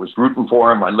before. I was rooting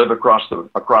for him. I live across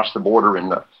the border in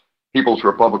the People's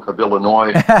Republic of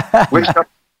Illinois,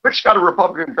 which got a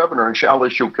Republican governor and shall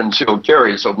issue concealed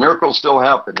carry. So miracles still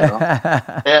happen,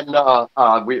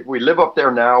 And we live up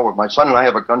there now. My son and I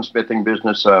have a gunsmithing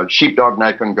business,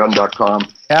 sheepdogknifeandgun.com.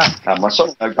 Yeah. My son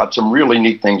and I've got some really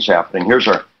neat things happening. Here's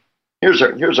our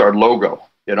logo.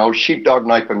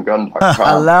 Sheepdogknifeandgun.com.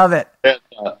 I love it. And,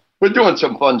 we're doing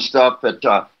some fun stuff. But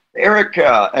Eric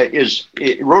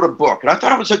wrote a book, and I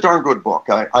thought it was a darn good book.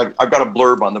 I got a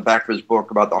blurb on the back of his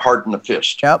book about the heart and the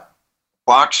fist. Yep.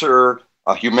 Boxer,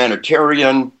 a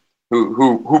humanitarian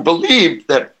who believed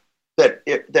that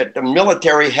the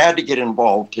military had to get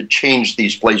involved to change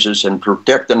these places and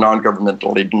protect the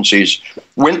non-governmental agencies.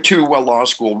 Went to law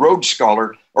school, Rhodes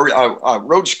Scholar,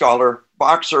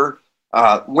 boxer,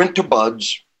 went to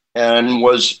Buds and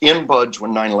was in Buds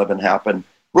when 9/11 happened.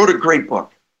 Wrote a great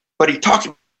book, but he talked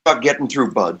about getting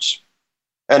through Buds,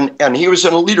 and he was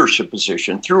in a leadership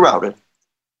position throughout it.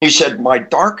 He said, "My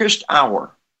darkest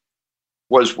hour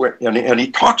was when," and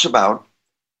he talks about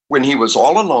when he was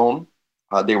all alone.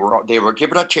 They were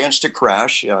given a chance to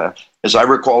crash, as I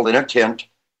recall, in a tent,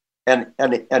 and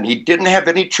he didn't have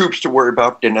any troops to worry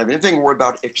about, didn't have anything to worry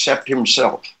about except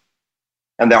himself.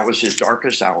 And that was his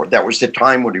darkest hour. That was the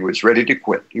time when he was ready to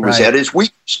quit. He was at his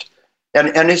weakest. And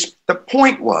the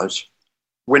point was,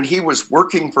 when he was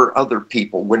working for other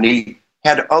people, when he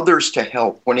had others to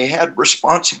help, when he had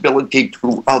responsibility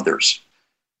to others,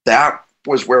 that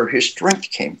was where his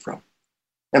strength came from.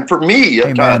 And for me,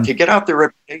 to get out there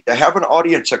every day, to have an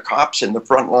audience of cops in the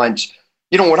front lines,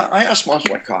 when I ask most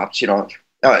of my cops,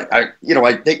 I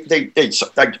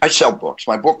sell books.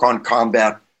 My book on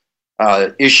combat,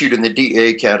 issued in the DA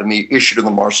Academy, issued in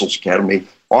the Marshals Academy,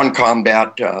 on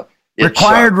combat.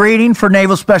 Required reading for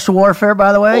Naval Special Warfare,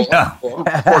 by the way.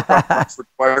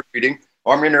 Required reading.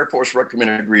 Army and Air Force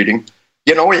recommended reading.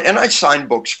 And I sign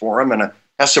books for them, and I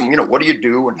ask them, what do you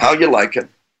do and how you like it?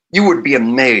 You would be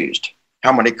amazed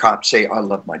how many cops say, "I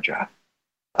love my job.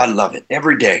 I love it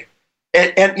every day."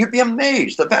 And you'd be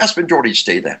amazed. The vast majority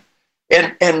say that.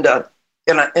 And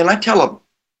I tell them,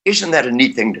 isn't that a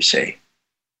neat thing to say?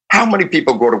 How many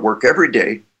people go to work every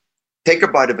day, take a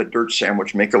bite of a dirt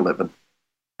sandwich, make a living?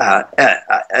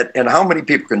 And how many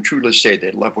people can truly say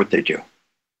they love what they do?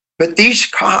 But these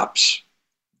cops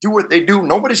do what they do.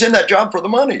 Nobody's in that job for the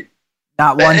money.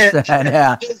 Not one cent,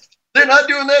 yeah. They're not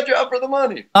doing that job for the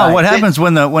money. Oh, what happens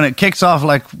when it kicks off,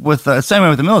 like with same way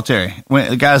with the military, when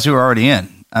the guys who are already in?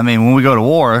 I mean, when we go to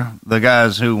war, the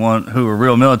guys who are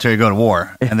real military go to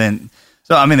war, and then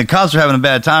the cops are having a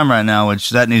bad time right now,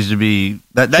 which that needs to be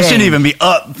that shouldn't even be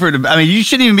up for. You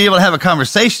shouldn't even be able to have a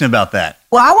conversation about that.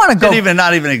 Well, I want to go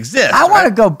not even exist. I want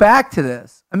to go back to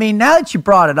this. Now that you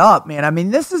brought it up,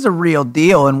 man. This is a real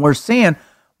deal, and we're seeing,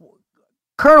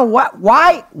 Colonel,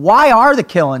 why are the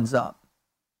killings up?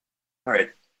 All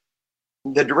right.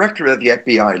 The director of the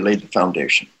FBI laid the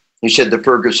foundation. He said the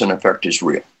Ferguson effect is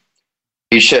real.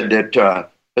 He said that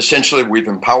essentially we've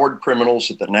empowered criminals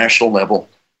at the national level,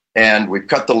 and we've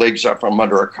cut the legs up from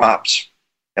under our cops,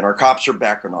 and our cops are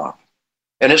backing off.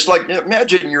 And it's like,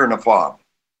 imagine you're in a fob,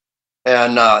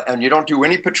 and you don't do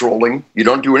any patrolling. You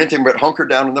don't do anything but hunker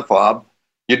down in the fob.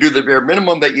 You do the bare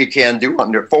minimum that you can do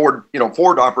on the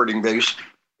forward operating base.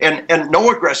 And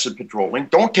no aggressive patrolling.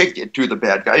 Don't take it to the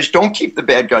bad guys. Don't keep the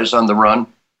bad guys on the run.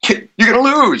 You're going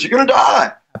to lose. You're going to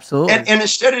die. Absolutely. And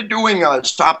instead of doing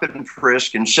stop and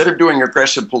frisk, instead of doing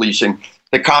aggressive policing,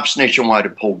 the cops nationwide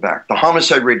have pulled back. The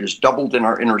homicide rate has doubled in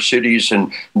our inner cities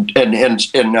and up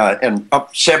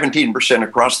 17%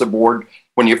 across the board.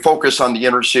 When you focus on the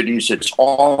inner cities, it's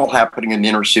all happening in the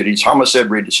inner cities. Homicide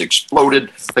rate has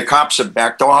exploded. The cops have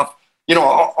backed off.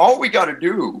 All we got to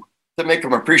do to make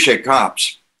them appreciate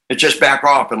cops, it's just back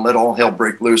off and let all hell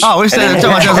break loose. Oh, we said to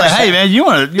myself, like, hey man, you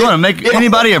want to make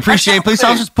anybody appreciate police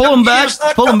officers? Pull them back.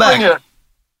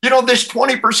 This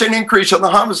 20% increase on the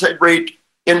homicide rate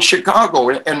in Chicago,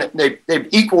 and they've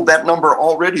equaled that number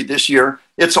already this year.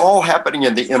 It's all happening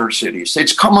in the inner cities.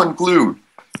 It's come unglued.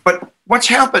 But what's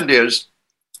happened is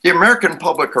the American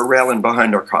public are rallying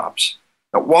behind our cops.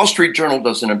 Now, Wall Street Journal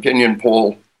does an opinion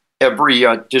poll every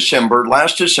December.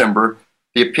 Last December,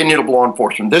 the opinion of law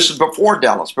enforcement, this is before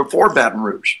Dallas, before Baton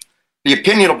Rouge, the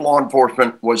opinion of law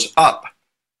enforcement was up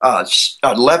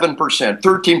 11%,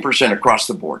 13% across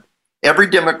the board. Every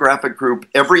demographic group,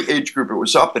 every age group, it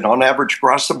was up, and on average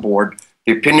across the board,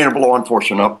 the opinion of law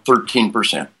enforcement up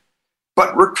 13%.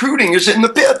 But recruiting is in the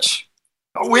pits.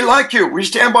 Oh, we like you. We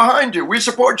stand behind you. We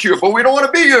support you, but we don't want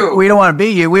to be you. We don't want to be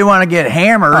you. We want to get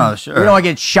hammered. Oh, sure. We don't want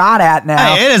to get shot at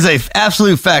now. Hey, it is a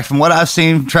absolute fact from what I've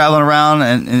seen traveling around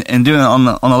and doing on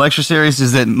the lecture series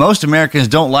is that most Americans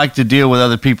don't like to deal with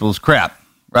other people's crap,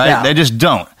 right? Yeah. They just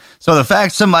don't. So the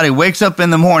fact somebody wakes up in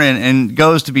the morning and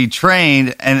goes to be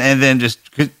trained and then just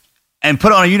and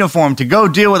put on a uniform to go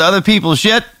deal with other people's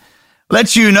shit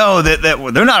lets you know that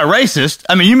they're not a racist.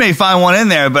 I mean, you may find one in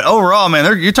there, but overall, man,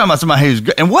 you're talking about somebody who's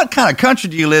good. And what kind of country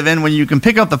do you live in when you can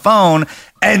pick up the phone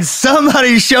and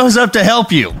somebody shows up to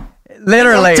help you?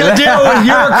 Literally. To deal with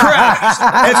your crap.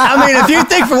 I mean, if you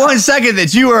think for 1 second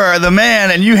that you are the man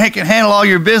and you can handle all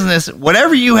your business,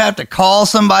 whatever you have to call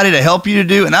somebody to help you to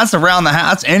do, and that's around the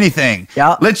house, anything,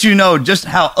 lets you know just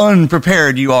how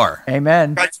unprepared you are.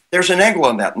 Amen. There's an angle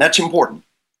on that, and that's important.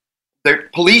 The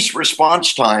police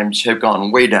response times have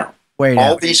gone way down.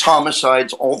 All these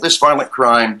homicides, all this violent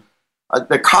crime,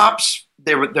 the cops,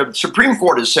 the Supreme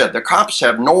Court has said the cops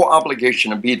have no obligation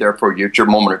to be there for you at your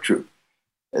moment of truth.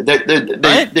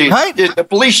 The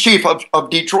police chief of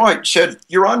Detroit said,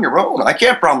 "You're on your own. I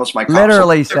can't promise my cops."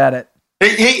 Literally said it.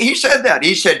 He said that.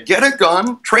 He said, "Get a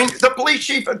gun, train." The police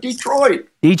chief of Detroit.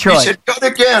 He said, "Gun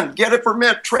again, get a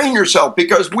permit, train yourself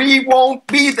because we won't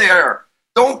be there.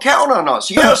 Don't count on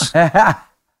us." Yes.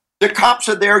 The cops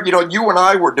are there. You know, you and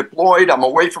I were deployed. I'm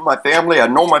away from my family. I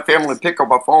know my family will pick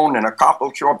up a phone and a cop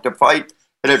will show up to fight.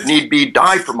 And if need be,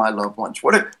 die for my loved ones.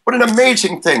 What an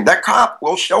amazing thing! That cop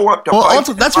will show up to fight.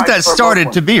 Also, that's what that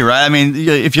started to be, right? I mean,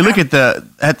 if you look at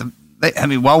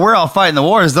while we're all fighting the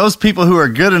wars, those people who are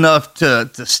good enough to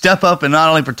step up and not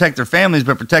only protect their families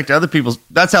but protect other people's.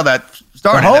 That's how that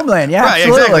started. The homeland, yeah, right,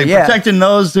 absolutely, exactly. yeah. Protecting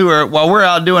those who are while we're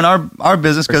out doing our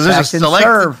business because there's a select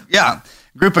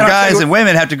group of guys and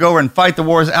women have to go over and fight the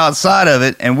wars outside of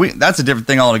it, and that's a different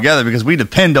thing altogether because we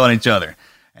depend on each other.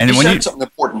 And you said something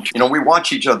important. You know, we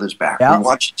watch each other's back. Yeah. We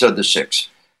watch each other's six.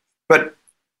 But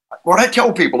what I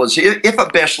tell people is if a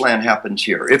Bestland happens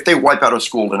here, if they wipe out a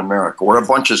school in America or a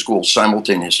bunch of schools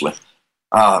simultaneously,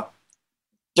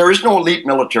 there is no elite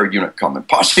military unit coming.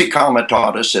 Posse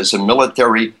Comitatus says the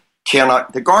military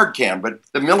cannot, the Guard can, but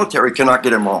the military cannot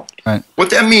get involved. Right.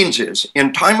 What that means is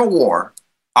in time of war,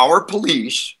 our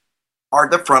police are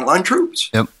the frontline troops.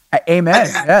 Yep. Amen.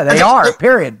 Yeah, they are,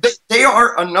 period. They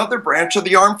are another branch of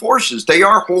the armed forces. They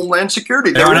are Homeland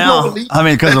Security. They are now. I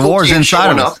mean, because the war is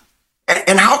inside of us.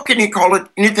 And how can you call it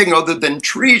anything other than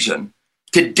treason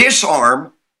to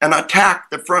disarm and attack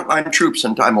the frontline troops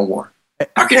in time of war?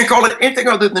 How can you call it anything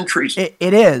other than treason?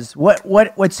 It is.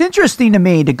 What's interesting to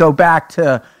me, to go back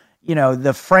to,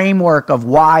 the framework of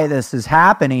why this is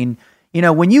happening,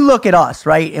 when you look at us,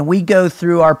 right, and we go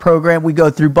through our program, we go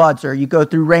through BUDS, or you go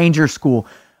through Ranger School,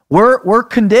 we're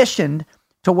conditioned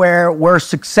to where we're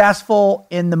successful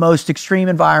in the most extreme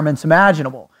environments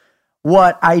imaginable.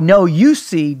 What I know you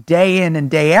see day in and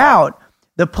day out,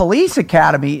 the police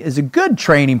academy is a good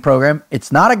training program.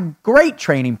 It's not a great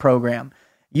training program.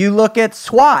 You look at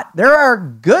SWAT. There are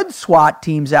good SWAT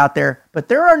teams out there, but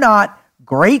there are not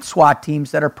great SWAT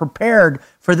teams that are prepared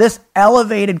for this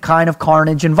elevated kind of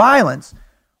carnage and violence.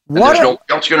 There's nobody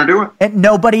else going to do it. And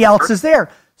nobody else is there.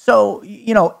 So,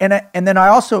 and then I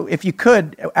also, if you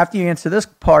could, after you answer this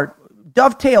part,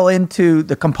 dovetail into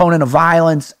the component of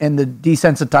violence and the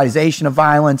desensitization of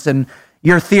violence and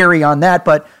your theory on that.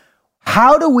 But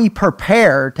how do we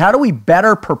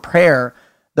better prepare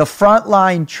the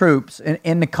frontline troops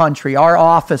in the country, our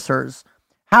officers?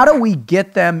 How do we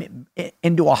get them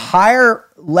into a higher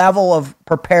level of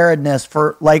preparedness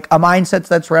for like a mindset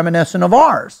that's reminiscent of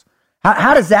ours?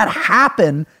 How does that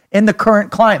happen in the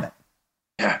current climate?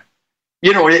 Yeah.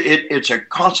 It's a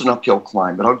constant uphill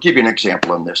climb, but I'll give you an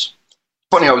example on this.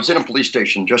 Funny, I was in a police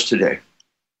station just today,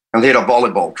 and they had a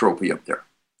volleyball trophy up there,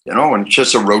 and it's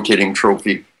just a rotating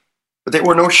trophy. But there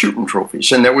were no shooting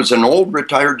trophies. And there was an old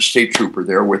retired state trooper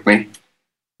there with me.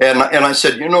 And I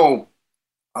said,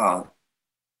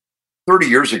 30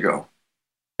 years ago,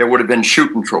 there would have been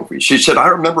shooting trophies. She said, I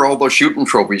remember all those shooting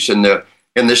trophies in the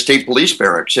state police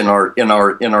barracks, in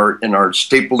our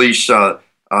state police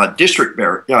district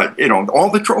barrack, all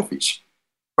the trophies.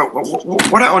 But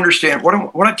what I understand,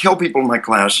 what I tell people in my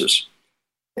classes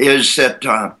is that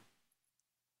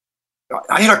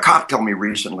I had a cop tell me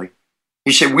recently,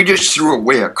 he said, we just threw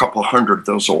away a couple hundred of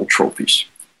those old trophies.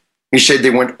 He said they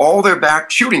went all their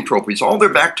back, shooting trophies, all their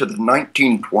back to the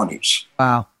 1920s.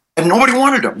 Wow. And nobody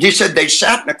wanted them. He said they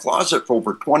sat in a closet for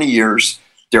over 20 years.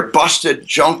 They're busted,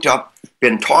 junked up,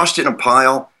 been tossed in a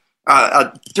pile,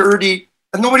 dirty,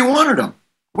 and nobody wanted them.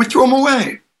 We threw them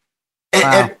away.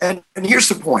 And here's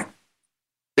the point.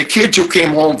 The kids who came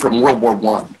home from World War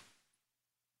I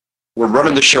were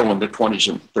running the show in the 20s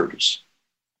and 30s.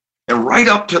 And right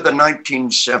up to the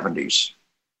 1970s,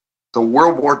 the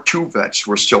World War II vets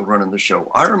were still running the show.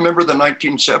 I remember the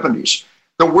 1970s.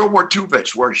 The World War II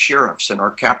vets were our sheriffs and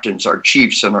our captains, our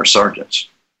chiefs and our sergeants.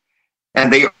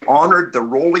 And they honored the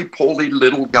roly-poly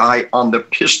little guy on the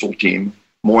pistol team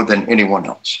more than anyone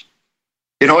else.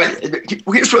 You know,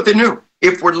 here's what they knew.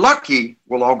 If we're lucky,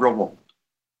 we'll all grow old.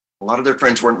 A lot of their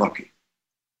friends weren't lucky.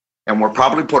 And we're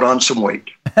probably put on some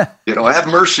weight. You know, have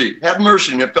mercy. Have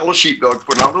mercy. And if fellow sheepdogs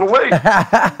put on a little weight.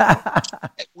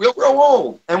 We'll grow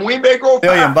old. And we may grow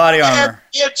fat. Body armor. And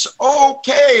it's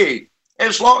okay.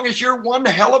 As long as you're one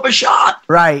hell of a shot.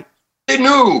 Right. They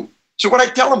knew. So what I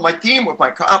tell them, my theme with my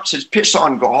cops is piss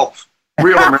on golf.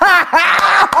 Real American.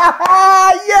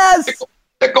 Yes.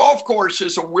 The golf course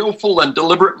is a willful and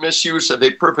deliberate misuse of a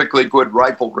perfectly good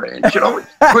rifle range. You know,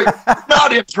 we're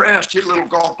not impressed. Hit a little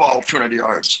golf ball 200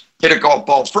 yards. Hit a golf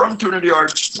ball from 200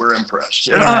 yards. We're impressed.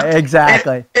 You know? Yeah,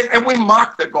 exactly. And we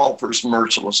mock the golfers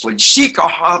mercilessly. Seek a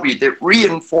hobby that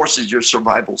reinforces your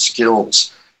survival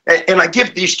skills. And I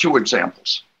give these two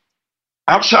examples.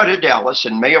 Outside of Dallas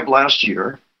in May of last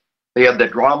year, they had the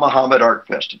Dra Muhammad Art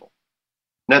Festival.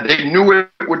 Now, they knew it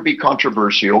would be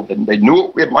controversial, and they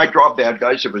knew it might draw bad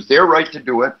guys. It was their right to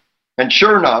do it. And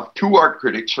sure enough, 2 art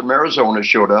critics from Arizona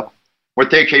showed up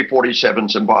with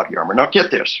AK-47s and body armor. Now,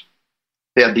 get this.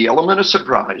 They had the element of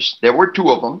surprise. There were 2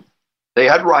 of them. They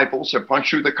had rifles that punch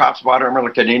through the cop's body armor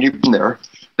like an Indian there.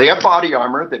 They have body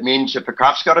armor. That means if a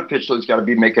cop's got a pistol, he's got to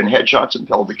be making headshots and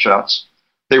pelvic shots.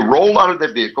 They rolled out of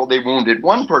the vehicle. They wounded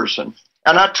 1 person.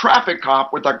 And a traffic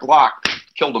cop with a Glock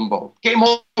killed them both. Game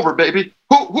over, baby.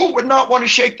 Who would not want to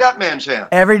shake that man's hand?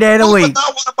 Every day of the Who week. would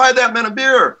not want to buy that man a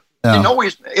beer? No. You know,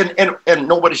 he's and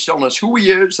nobody's telling us who he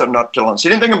is. They're not telling us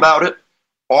anything about it.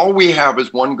 All we have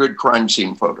is one good crime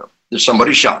scene photo. There's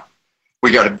somebody shot.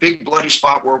 We got a big bloody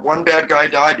spot where one bad guy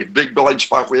died, a big bloody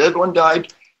spot where the other one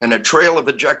died, and a trail of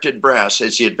ejected brass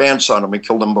as he advanced on them and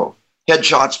killed them both.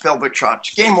 Headshots, pelvic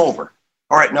shots. Game over.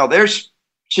 All right, now there's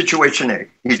situation A.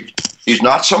 He's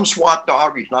not some SWAT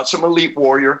dog. He's not some elite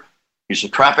warrior. He's a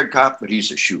traffic cop, but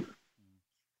he's a shooter.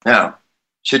 Now,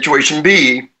 situation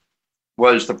B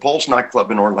was the Pulse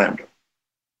nightclub in Orlando.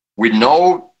 We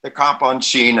know the cop on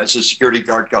scene as a security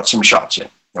guard got some shots in.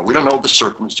 Now, we don't know the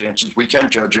circumstances. We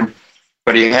can't judge him,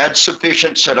 but he had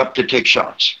sufficient setup to take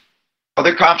shots.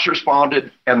 Other cops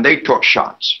responded, and they took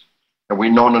shots, and we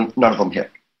know none of them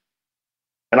hit.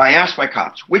 And I asked my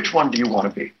cops, which one do you want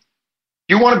to be?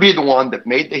 Do you want to be the one that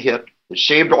made the hit, that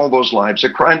saved all those lives, a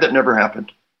crime that never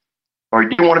happened? Or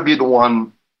do you want to be the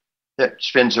one that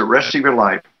spends the rest of your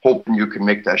life hoping you can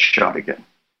make that shot again?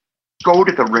 Go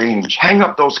to the range, hang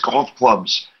up those golf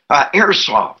clubs,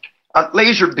 airsoft,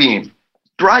 laser beam,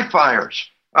 dry fires,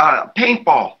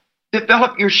 paintball.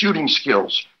 Develop your shooting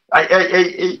skills.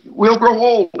 We'll grow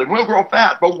old and we'll grow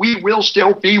fat, but we will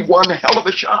still be one hell of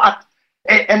a shot.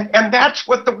 And that's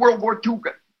what the World War II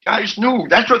guys knew.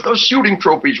 That's what those shooting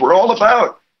trophies were all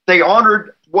about. They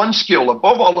honored one skill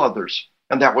above all others,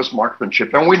 and that was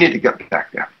marksmanship. And we need to get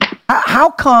back there. How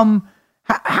come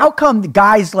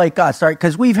guys like us, right?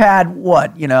 Because we've had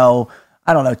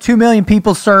 2 million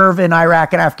people serve in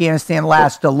Iraq and Afghanistan,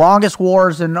 the longest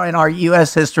wars in our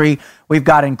U.S. history. We've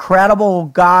got incredible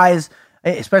guys,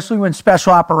 especially when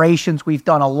special operations. We've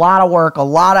done a lot of work,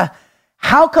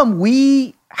 how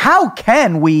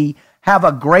can we have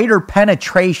a greater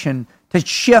penetration to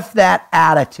shift that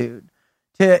attitude,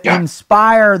 to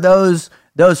inspire those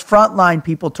frontline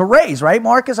people to raise, right,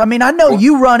 Marcus? I mean, I know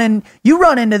you run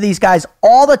into these guys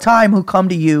all the time who come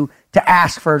to you to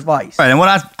ask for advice. Right, and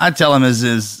what I tell them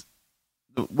is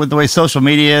with the way social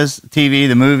media is, TV,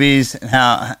 the movies, and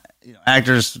how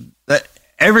actors,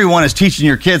 everyone is teaching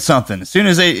your kids something. As soon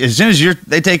as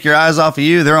they take your eyes off of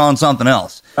you, they're on something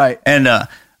else. Right. And I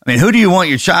mean, who do you want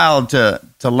your child to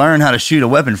learn how to shoot a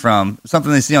weapon from?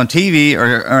 Something they see on TV or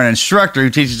an instructor who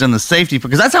teaches them the safety?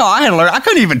 Because that's how I had to learn. I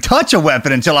couldn't even touch a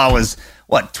weapon until I was,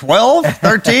 12,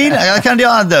 13? I kind of deal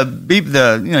on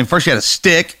the first you had a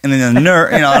stick and then and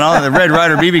all the Red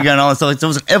Ryder BB gun and all that stuff. So it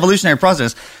was an evolutionary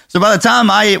process. So by the time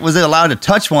I was allowed to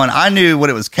touch one, I knew what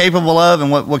it was capable of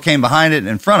and what came behind it and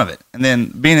in front of it. And then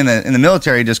being in the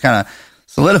military just kind of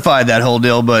solidified that whole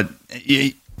deal. But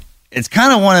it's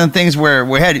kind of one of the things where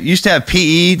used to have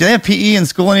PE. Do they have PE in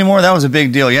school anymore? That was a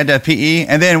big deal. You had to have PE.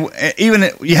 And then even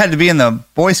you had to be in the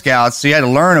Boy Scouts, so you had to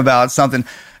learn about something.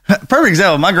 Perfect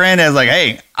example. My granddad's like,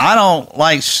 hey, I don't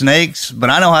like snakes, but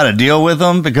I know how to deal with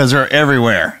them because they're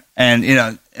everywhere. And, you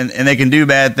know, and they can do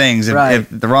bad things if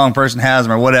the wrong person has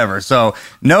them or whatever. So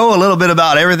know a little bit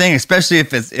about everything, especially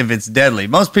if it's deadly.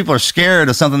 Most people are scared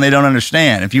of something they don't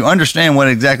understand. If you understand what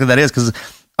exactly that is, because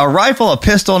a rifle, a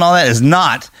pistol, and all that is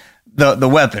not the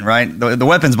weapon, right? The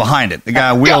weapon's behind it, the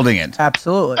guy wielding it.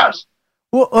 Absolutely. Yes.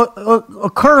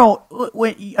 Well, Colonel,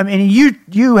 I mean,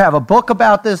 you have a book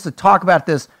about this to talk about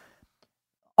this.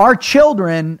 Our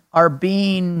children are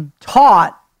being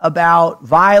taught about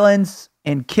violence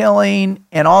and killing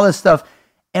and all this stuff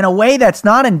in a way that's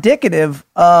not indicative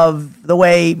of the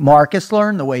way Marcus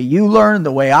learned, the way you learned,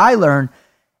 the way I learned.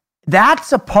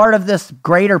 That's a part of this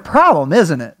greater problem,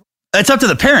 isn't it? It's up to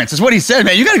the parents. It's what he said,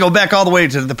 man. You got to go back all the way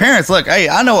to the parents. Look, hey,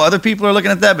 I know other people are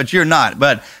looking at that, but you're not.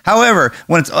 But however,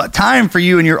 when it's time for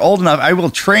you and you're old enough, I will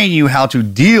train you how to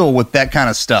deal with that kind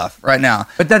of stuff right now.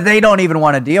 But that they don't even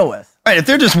want to deal with. Right. If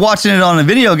they're just watching it on a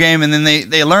video game and then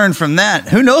they learn from that,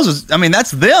 who knows? I mean,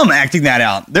 that's them acting that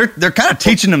out. They're kind of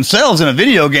teaching themselves in a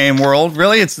video game world.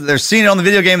 Really, they're seeing it on the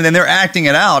video game and then they're acting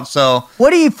it out. So,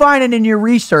 what are you finding in your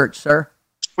research, sir?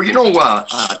 Well, you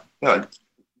know,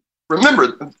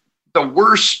 remember, the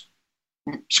worst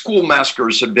school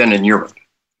massacres have been in Europe.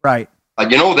 Right.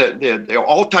 You know, the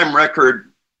all-time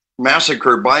record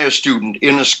massacre by a student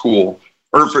in a school,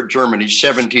 Erfurt, Germany,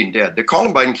 17 dead. The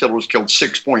Columbine killers killed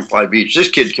 6.5 each. This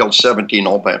kid killed 17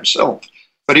 all by himself,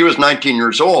 but he was 19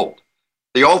 years old.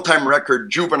 The all-time record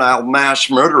juvenile mass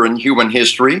murder in human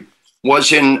history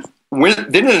was in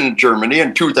Germany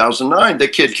in 2009. The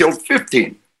kid killed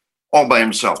 15. All by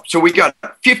himself. So we got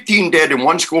 15 dead in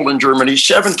one school in Germany,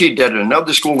 17 dead in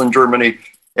another school in Germany.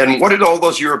 And what did all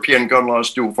those European gun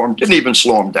laws do for them? Didn't even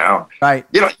slow them down. Right.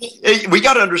 You know, we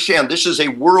got to understand this is a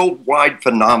worldwide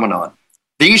phenomenon.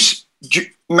 These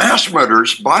mass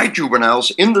murders by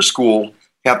juveniles in the school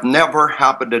have never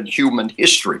happened in human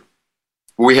history.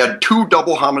 We had 2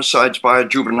 double homicides by a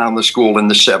juvenile in the school in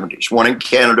the 70s, one in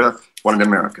Canada, one in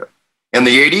America. In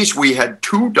the 80s, we had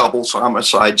 2 double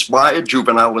homicides by a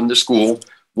juvenile in the school,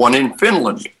 one in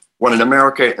Finland, one in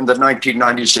America. In the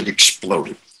 1990s, it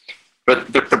exploded.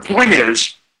 But the point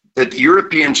is that the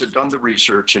Europeans had done the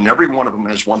research, and every one of them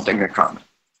has one thing in common.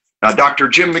 Now, Dr.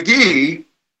 Jim McGee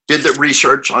did the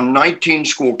research on 19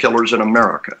 school killers in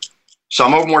America.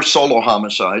 Some of them were solo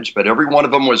homicides, but every one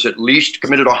of them was at least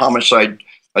committed a homicide,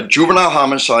 a juvenile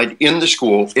homicide in the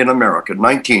school in America,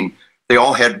 19. They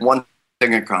all had one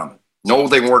thing in common. No,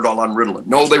 they weren't all on Ritalin.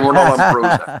 No, they weren't all on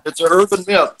Prozac. It's an urban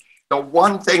myth. The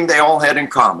one thing they all had in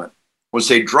common was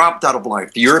they dropped out of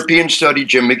life. The European study,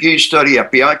 Jim McGee's study,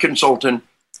 FBI consultant,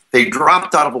 they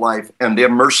dropped out of life and they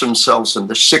immersed themselves in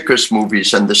the sickest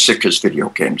movies and the sickest video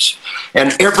games.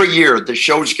 And every year, the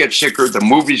shows get sicker, the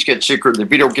movies get sicker, the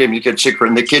video games get sicker,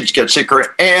 and the kids get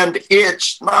sicker, and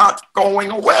it's not going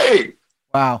away.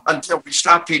 Wow. Until we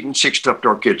stop feeding sick stuff to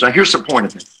our kids. Now, here's the point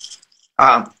of it.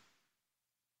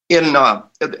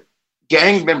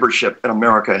 Gang membership in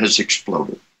America has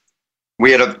exploded.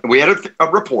 We had a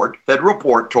report. That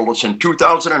report told us in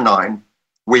 2009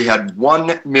 we had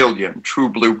 1 million true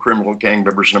blue criminal gang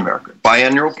members in America.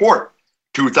 Biannual report.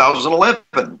 2011,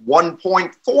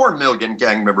 1.4 million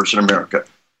gang members in America.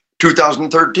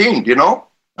 2013, you know?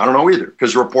 I don't know either,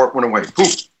 because the report went away.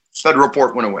 Poof, that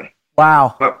report went away.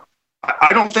 Wow. But I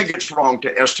don't think it's wrong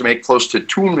to estimate close to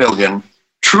 2 million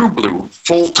true blue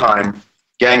full-time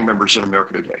gang members in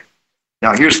America today.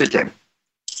 Now, here's the thing.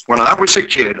 When I was a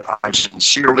kid, I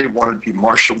sincerely wanted to be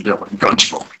Marshall Dillon,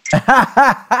 Gunsmoke.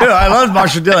 I love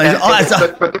Marshall Dillon.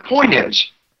 But the point is,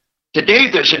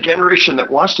 today there's a generation that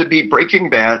wants to be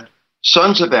Breaking Bad,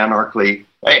 Sons of Anarchy,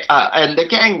 and the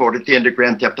gang mode at the end of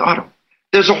Grand Theft Auto.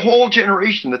 There's a whole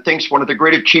generation that thinks one of the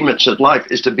great achievements in life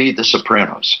is to be The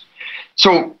Sopranos.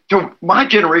 So my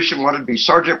generation wanted to be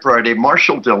Sergeant Friday,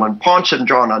 Marshall Dillon, Ponce and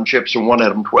John on Chips, and One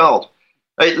Adam 12.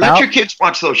 Let your kids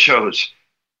watch those shows.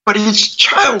 But it's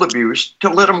child abuse to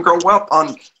let them grow up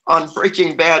on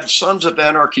Breaking Bad, Sons of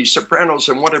Anarchy, Sopranos,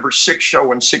 and whatever sick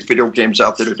show and sick video games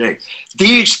out there today.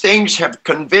 These things have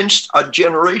convinced a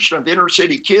generation of inner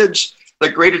city kids the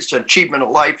greatest achievement of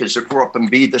life is to grow up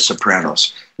and be The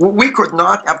Sopranos. We could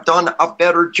not have done a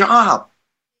better job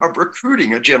of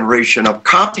recruiting a generation of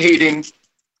cop-hating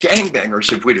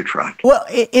gangbangers if we'd have tried. Well,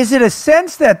 is it a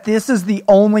sense that this is the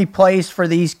only place for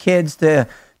these kids to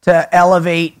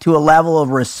elevate to a level of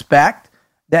respect?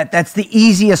 That's the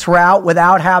easiest route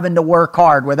without having to work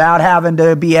hard, without having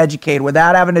to be educated,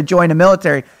 without having to join the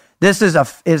military. This is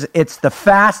it's the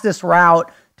fastest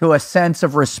route to a sense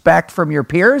of respect from your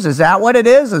peers? Is that what it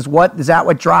is? Is that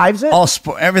what drives it?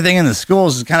 Everything in the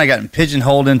schools has kind of gotten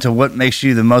pigeonholed into what makes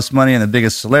you the most money and the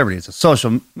biggest celebrity. It's a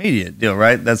social media deal,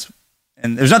 right?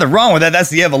 And there's nothing wrong with that.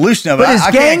 That's the evolution of it. But is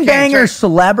gangbanger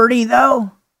celebrity, though?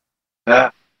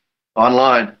 Yeah,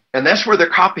 online. And that's where the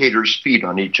cop haters feed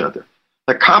on each other.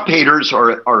 The cop haters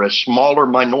are a smaller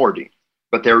minority,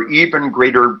 but they're even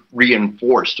greater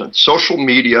reinforced. On social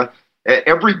media,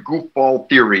 every goofball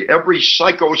theory, every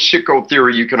sicko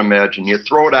theory you can imagine, you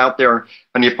throw it out there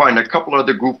and you find a couple of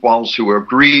the goofballs who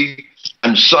agree,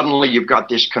 and suddenly you've got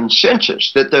this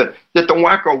consensus that the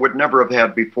wacko would never have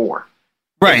had before.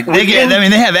 Right. They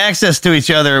have access to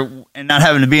each other and not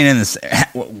having to be in this.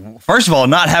 First of all,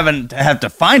 not having to have to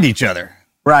find each other.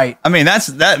 Right. I mean,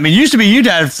 used to be you'd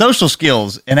have social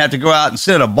skills and have to go out and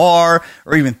sit at a bar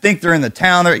or even think they're in the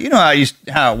town. You know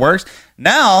how it works.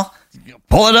 Now,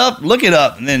 pull it up, look it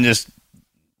up, and then just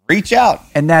reach out.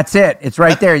 And that's it. It's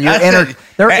right there.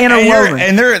 They're interwoven.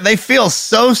 And they feel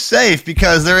so safe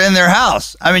because they're in their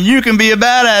house. I mean, you can be a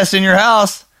badass in your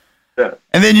house. Yeah.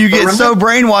 And then you get so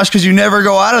brainwashed because you never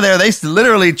go out of there. They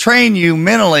literally train you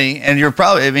mentally, and you're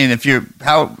probably. I mean,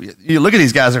 how you look at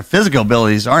these guys, their physical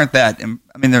abilities aren't that.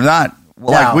 I mean, they're not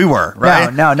like we were,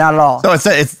 right? No, not at all. So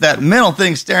it's that mental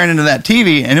thing staring into that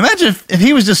TV. And imagine if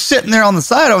he was just sitting there on the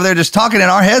side over there, just talking in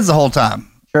our heads the whole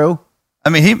time. True. I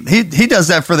mean, he does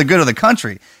that for the good of the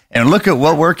country. And look at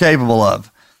what we're capable of.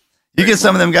 You get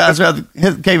some of them guys who have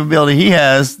the capability he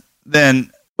has, then.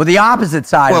 Well, the opposite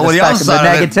side of the spectrum,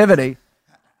 the negativity.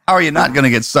 How are you not going to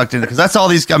get sucked in? Because that's all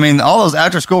those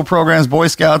after-school programs, Boy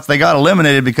Scouts, they got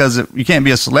eliminated because you can't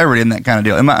be a celebrity in that kind of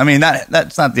deal. I mean,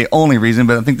 that's not the only reason,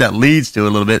 but I think that leads to a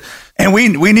little bit. And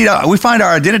we find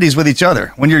our identities with each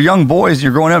other. When you're young boys and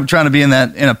you're growing up trying to be in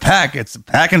a pack, it's a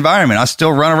pack environment. I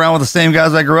still run around with the same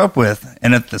guys I grew up with.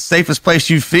 And if the safest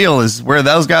place you feel is where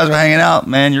those guys are hanging out,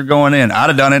 man, you're going in. I'd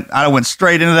have done it. I'd have went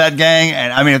straight into that gang.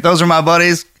 And I mean, if those are my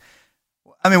buddies,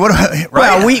 I mean, right?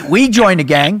 Well, we joined a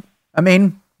gang. I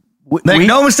mean, make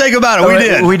no mistake about it. We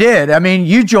did. We did. I mean,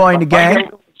 you joined a gang.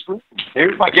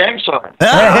 Here's my gang sign.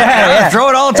 Yeah. Throw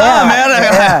it all the time, man.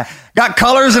 Yeah. Got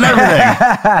colors and everything.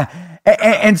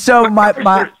 and so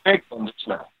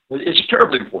it's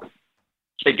terribly important.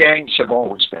 The gangs have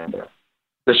always been there.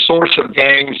 The source of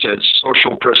gangs is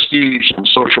social prestige and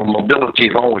social mobility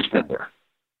have always been there.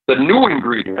 The new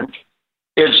ingredient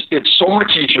is it's so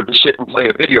much easier to sit and play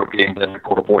a video game than to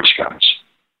go to Boy Scouts.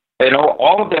 And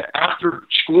all of the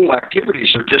after-school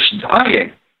activities are just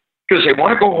dying because they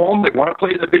want to go home, they want to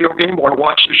play the video game, want to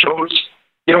watch the shows.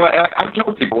 You know, I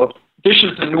tell people, this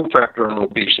is the new factor in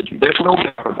obesity. There's no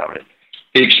doubt about it.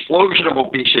 The explosion of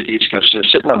obesity is because they're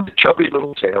sitting on the chubby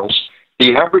little tails.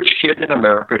 The average kid in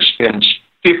America spends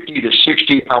 50 to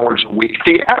 60 hours a week.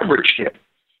 The average kid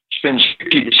spends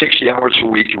 50 to 60 hours a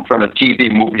week in front of TV,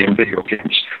 movie, and video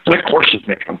games. And of course it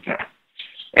makes them fat.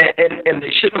 And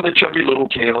they sit on the chubby little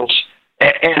tails,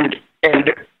 and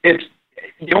it's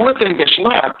the only thing that's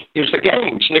left is the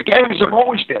gangs. And the gangs have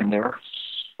always been there,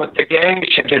 but the gangs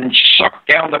have been sucked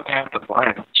down the path of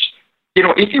violence. You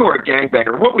know, if you were a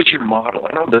gangbanger, what was your model?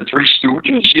 I know the Three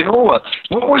Stooges. You know,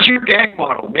 what was your gang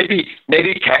model? Maybe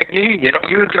Cagney. You know,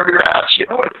 you would cover your ass. You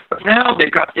know what? But now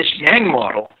they've got this gang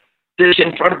model that's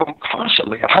in front of them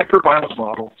constantly, a hyper-violent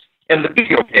model. And the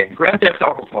video game, Grand Theft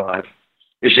Auto 5,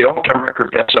 is the all-time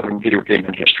record best-selling video game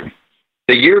in history.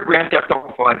 The year Grand Theft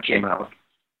Auto 5 came out,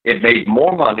 it made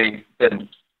more money than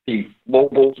the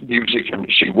mobile music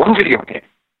industry. One video game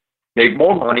made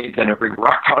more money than every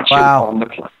rock concert on the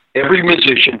planet. Every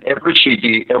musician, every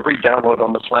CD, every download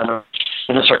on the planet,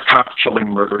 and it's a cop-killing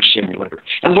murder simulator.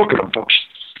 And look at them, folks.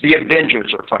 The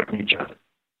Avengers are fighting each other.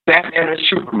 Batman and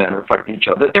Superman are fighting each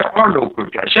other. There are no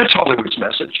good guys. That's Hollywood's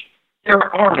message.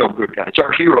 There are no good guys.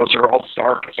 Our heroes are all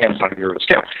dark anti-heroes.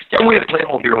 Can't we have plain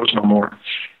old heroes no more?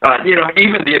 You know,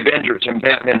 even the Avengers and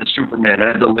Batman and Superman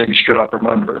and the legs cut up from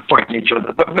under fighting each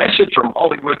other. The message from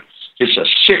Hollywood is a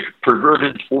sick,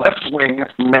 perverted, left-wing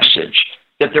message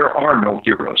that there are no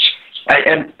heroes.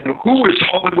 And who is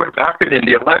Hollywood backing in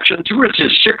the elections? Who is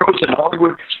his sickos in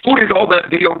Hollywood? Who did all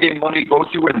that video game money go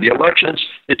to in the elections?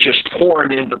 It's just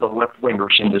pouring into the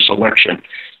left-wingers in this election,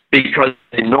 because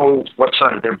they know what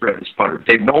side of their bread is buttered.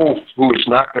 They know who is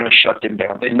not going to shut them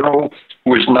down. They know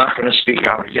who is not going to speak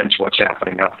out against what's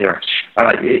happening out there.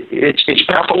 It's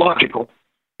pathological.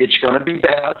 It's going to be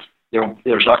bad.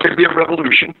 There's not going to be a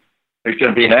revolution. There's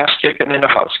going to be an ass kicking and a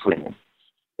house cleaning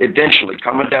eventually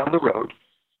coming down the road.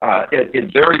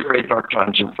 In very, very dark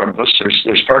times in front of us.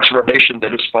 There's parts of our nation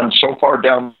that have spun so far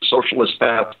down the socialist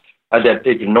path that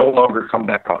they can no longer come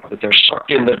back out of it. They're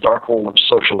sucked in the dark hole of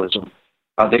socialism.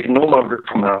 They can no longer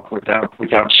come out without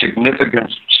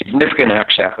significant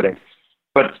acts happening.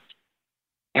 But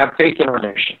have faith in our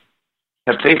nation.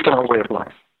 Have faith in our way of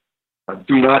life.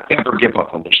 Do not ever give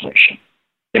up on this nation.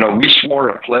 We swore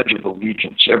a pledge of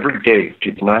allegiance every day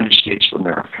to the United States of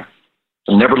America.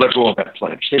 And never let go of that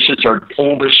pledge. This is our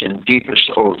oldest and deepest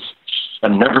oath.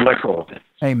 And never let go of it.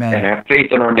 Amen. And have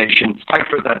faith in our nation. Fight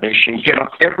for that nation. Get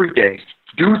up every day.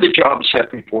 Do the job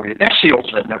set before you. That's the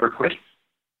ultimate never quit.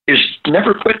 Is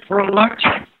never quit for a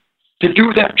lifetime. To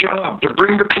do that job, to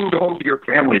bring the food home to your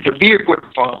family, to be a good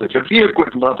father, to be a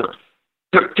good mother,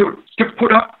 to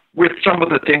put up with some of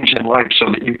the things in life so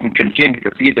that you can continue to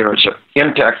be there as an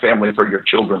intact family for your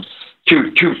children,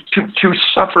 to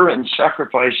suffer and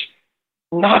sacrifice,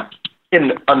 not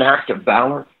in an act of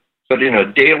valor, but in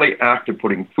a daily act of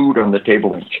putting food on the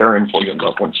table and caring for your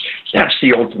loved ones. That's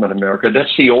the ultimate America.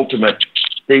 That's the ultimate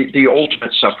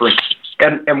suffering.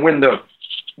 And when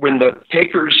the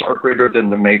takers are greater than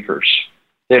the makers,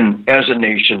 then as a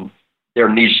nation, there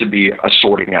needs to be a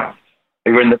sorting out.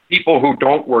 And when the people who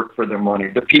don't work for their money,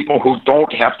 the people who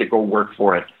don't have to go work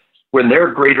for it, when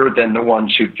they're greater than the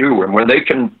ones who do, and when they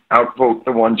can outvote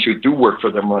the ones who do work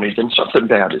for their money, then something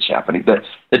bad is happening.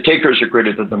 The takers are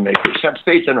greater than the makers. Have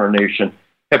faith in our nation.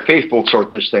 Have faith we'll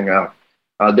sort this thing out.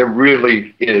 There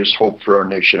really is hope for our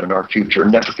nation and our future.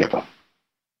 Never give up.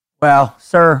 Well,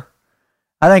 sir,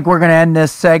 I think we're going to end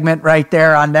this segment right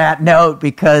there on that note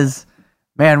because,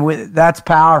 man, that's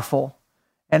powerful.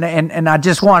 And I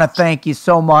just want to thank you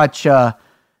so much, for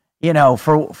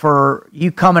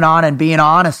you coming on and being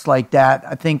honest like that.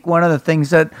 I think one of the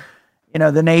things that,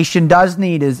 the nation does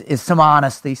need is some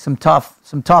honesty, some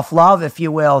tough love, if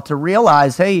you will, to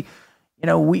realize, hey,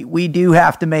 we do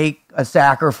have to make a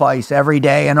sacrifice every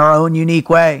day in our own unique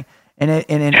way. And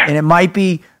it might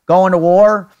be going to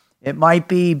war. It might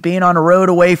be being on the road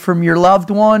away from your loved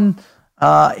one.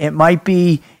 It might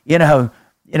be,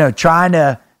 trying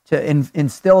to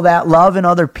instill that love in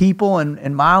other people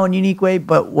in my own unique way.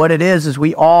 But what it is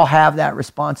we all have that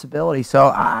responsibility. So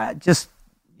I just,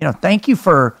 thank you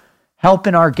for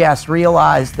helping our guests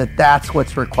realize that that's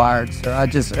what's required. So I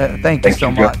just thank you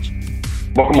so much.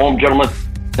 Welcome home, gentlemen.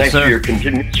 Thanks for your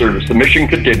continued service. The mission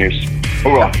continues.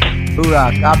 Hoorah.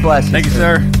 Hoorah. God bless you. Thank you,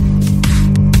 sir.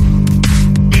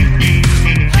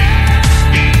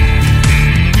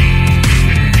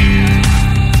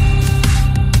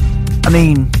 I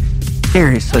mean,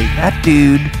 seriously, that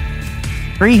dude,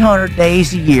 300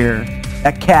 days a year,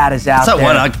 that cat is out there. That's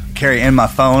one I carry in my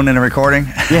phone in a recording.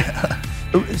 Yeah.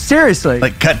 Seriously.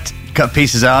 Like cut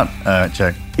pieces out.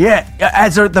 Check. Yeah,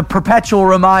 as the perpetual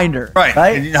reminder. Right.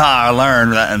 Right. You know how I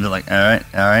learned that, and they're like, all right.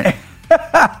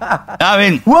 I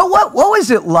mean, well, what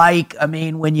was it like? I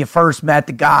mean, when you first met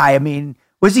the guy, I mean,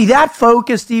 was he that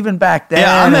focused even back then?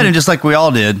 Yeah, I met him just like we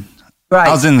all did. Right.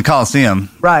 I was in the Coliseum.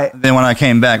 Right. Then when I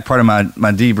came back, part of my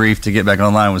debrief to get back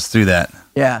online was through that.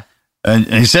 Yeah. And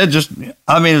he said it was kind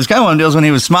of one of the deals when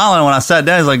he was smiling when I sat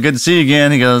down. He's like, good to see you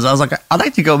again. He goes, I was like, I'd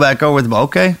like to go back over with him.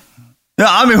 Okay. No,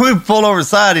 I mean, we pulled over the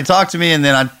side. He talked to me, and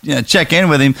then I check in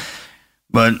with him.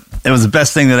 But it was the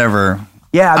best thing that ever.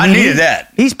 Yeah. I needed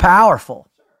that. He's powerful.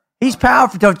 He's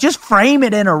powerful. So just frame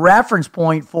it in a reference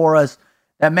point for us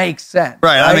that makes sense.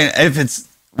 Right. I mean,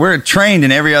 we're trained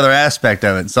in every other aspect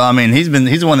of it. So, I mean, he's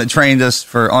the one that trained us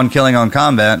for On Killing, On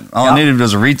Combat. All I needed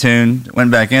was a retune,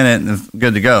 went back in it, and it's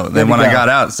good to go. Then when I got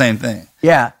out, same thing.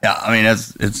 Yeah. Yeah, I mean,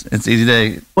 it's easy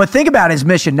day. Well, think about his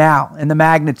mission now and the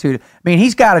magnitude. I mean,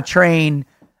 he's got to train,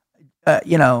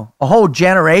 a whole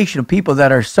generation of people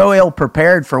that are so ill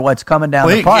prepared for what's coming down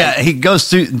the pipe. Yeah, he goes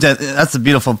through. That's the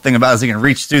beautiful thing about it, is he can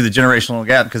reach through the generational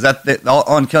gap, because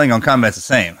On Killing, On Combat's the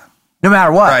same. No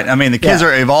matter what. Right. I mean, the kids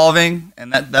are evolving,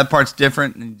 and that part's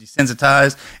different and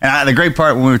desensitized. And the great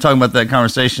part when we were talking about that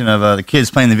conversation of the kids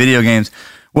playing the video games,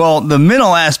 well, the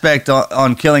mental aspect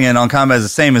on Killing and On Combat is the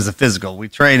same as the physical. We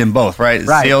train in both, right?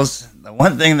 Right. SEALs. The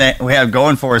one thing that we have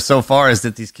going for us so far is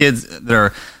that these kids that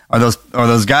are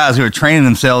those guys who are training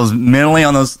themselves mentally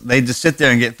on those, they just sit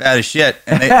there and get fat as shit,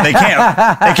 and they can't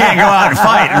go out and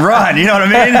fight and run. You know what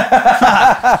I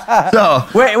mean? So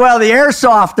well, the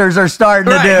airsofters are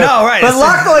starting to do. No, right. But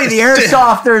luckily, the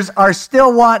airsofters are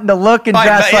still wanting to look and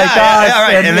dress like us. Yeah,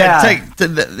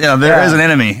 right. There is an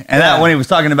enemy, and when he was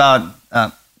talking about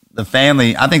the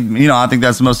family, I think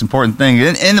that's the most important thing.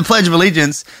 In the Pledge of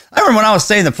Allegiance, I remember when I was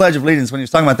saying the Pledge of Allegiance, when he was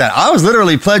talking about that, I was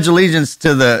literally pledge allegiance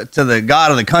to the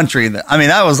God of the country. I mean,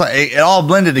 that was like, it all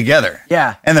blended together.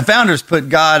 Yeah. And the founders put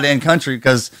God and country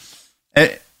because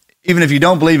even if you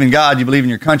don't believe in God, you believe in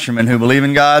your countrymen who believe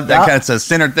in God. That kind of a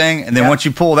centered thing. And then once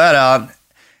you pull that out,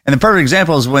 and the perfect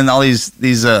example is when all these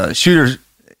shooters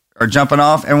are jumping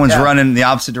off, everyone's running in the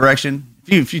opposite direction. If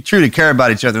if you truly care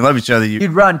about each other and love each other,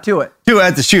 You'd run to it. do it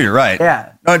at the shooter, right?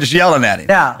 Yeah. Not just yelling at him.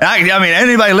 Yeah. And I mean,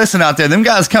 anybody listening out there, them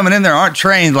guys coming in there aren't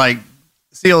trained like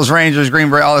SEALs, Rangers, Green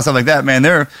Beret, all that stuff like that, man.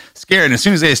 They're scared. And as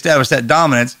soon as they establish that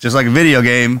dominance, just like a video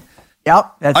game,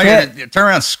 Yep, that's I it. gotta turn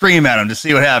around and scream at them to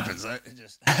see what happens.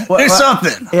 Do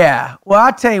something. Yeah. Well,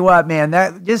 I'll tell you what, man,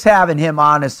 that just having him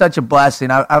on is such a blessing.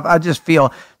 I just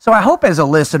feel, so I hope as a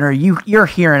listener, you're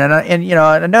hearing it. And you know,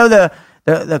 I know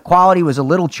the quality was a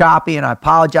little choppy, and I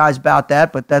apologize about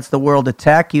that, but that's the world of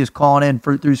tech. He was calling in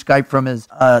through Skype from his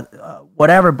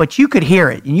whatever, but you could hear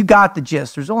it, and you got the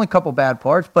gist. There's only a couple bad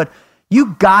parts, but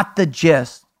you got the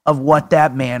gist of what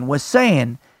that man was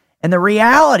saying. And the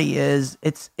reality is,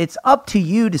 it's up to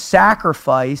you to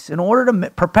sacrifice in order to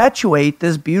perpetuate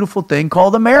this beautiful thing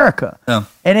called America. Yeah.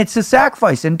 And it's a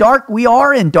sacrifice. And we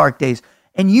are in dark days,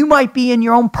 and you might be in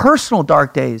your own personal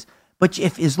dark days. But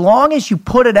as long as you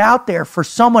put it out there for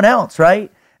someone else,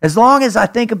 right? As long as I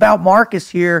think about Marcus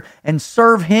here and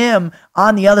serve him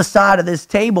on the other side of this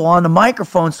table on the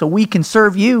microphone so we can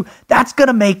serve you, that's going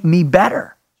to make me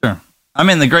better. Sure. I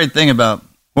mean, the great thing about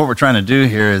what we're trying to do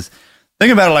here is,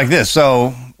 think about it like this.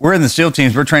 So we're in the SEAL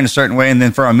teams, we're trained a certain way, and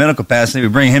then for our mental capacity, we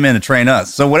bring him in to train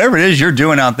us. So whatever it is you're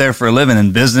doing out there for a living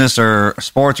in business or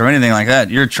sports or anything like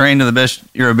that, you're trained to the best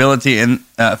your ability and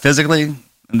physically,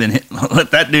 and then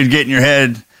let that dude get in your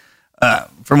head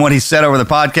from what he said over the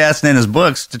podcast and in his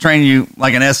books to train you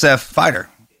like an SF fighter.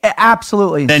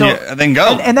 Absolutely. Then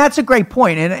go. And that's a great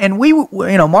point. And we, you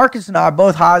know, Marcus and I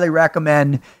both highly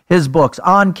recommend his books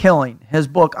on killing, his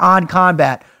book on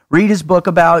combat. Read his book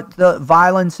about the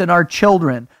violence in our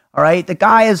children. All right, the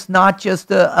guy is not just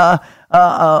a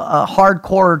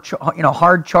hardcore,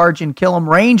 hard charge and kill him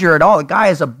ranger at all. The guy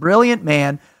is a brilliant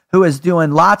man who is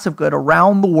doing lots of good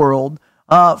around the world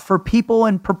for people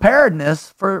in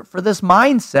preparedness for this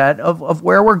mindset of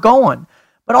where we're going.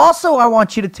 But also, I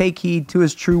want you to take heed to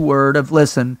his true word of,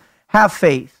 listen, have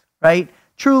faith, right?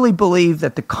 Truly believe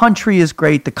that the country is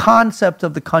great. The concept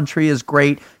of the country is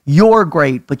great. You're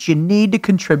great, but you need to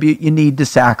contribute. You need to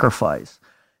sacrifice.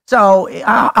 So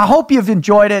I hope you've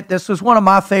enjoyed it. This was one of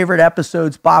my favorite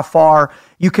episodes by far.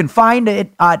 You can find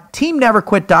it at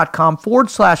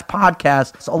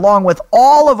teamneverquit.com/podcast, along with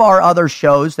all of our other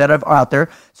shows that are out there.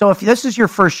 So if this is your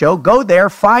first show, go there,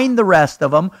 find the rest of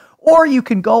them, or you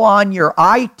can go on your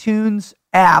iTunes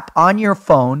app on your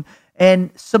phone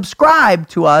and subscribe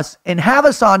to us and have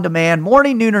us on demand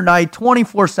morning, noon, or night,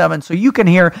 24/7, so you can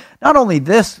hear not only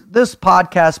this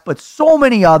podcast, but so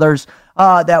many others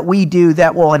that we do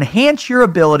that will enhance your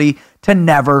ability to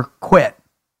never quit.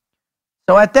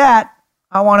 So at that,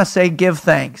 I want to say give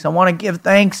thanks. I want to give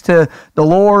thanks to the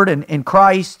Lord and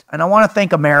Christ, and I want to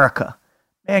thank America,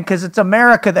 man, because it's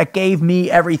America that gave me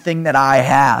everything that I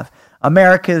have.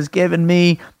 America has given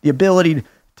me the ability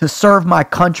to serve my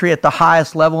country at the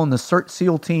highest level in the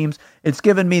SEAL teams. It's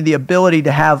given me the ability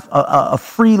to have a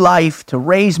free life, to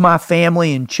raise my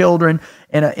family and children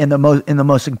in the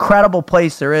most incredible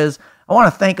place there is. I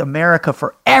want to thank America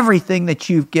for everything that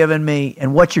you've given me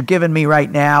and what you're giving me right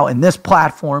now in this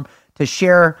platform to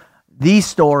share these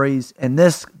stories and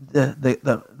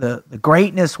the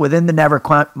greatness within the Never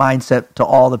Quit mindset to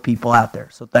all the people out there.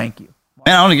 So thank you.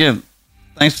 Man, I want to give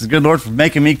thanks to the good Lord for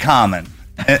making me common.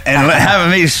 And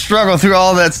having me struggle through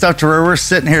all that stuff to where we're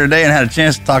sitting here today and had a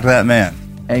chance to talk to that man.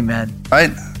 Amen.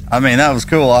 Right? I mean, that was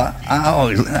cool.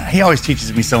 He always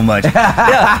teaches me so much.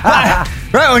 Yeah.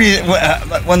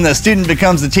 Right when the student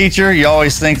becomes the teacher, you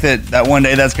always think that one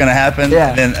day that's going to happen.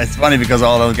 Yeah. And it's funny because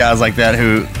all those guys like that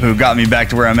who got me back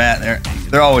to where I'm at,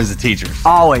 they're always the teachers.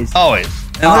 Always.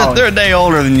 And they're a day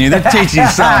older than you. They're teaching you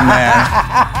something,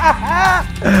 man.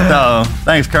 So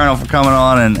thanks, Colonel, for coming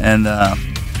on and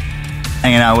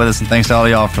hanging out with us, and thanks to all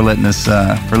y'all for letting us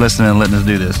for listening and letting us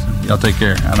do this. Y'all take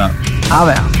care. I'm out.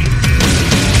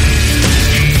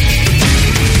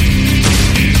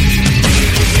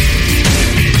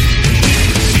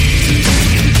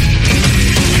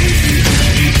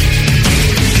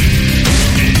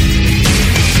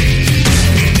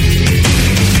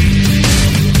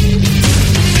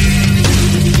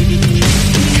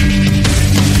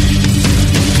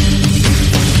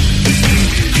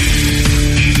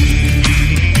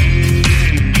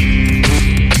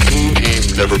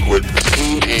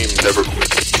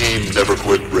 Never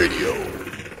Quit Radio.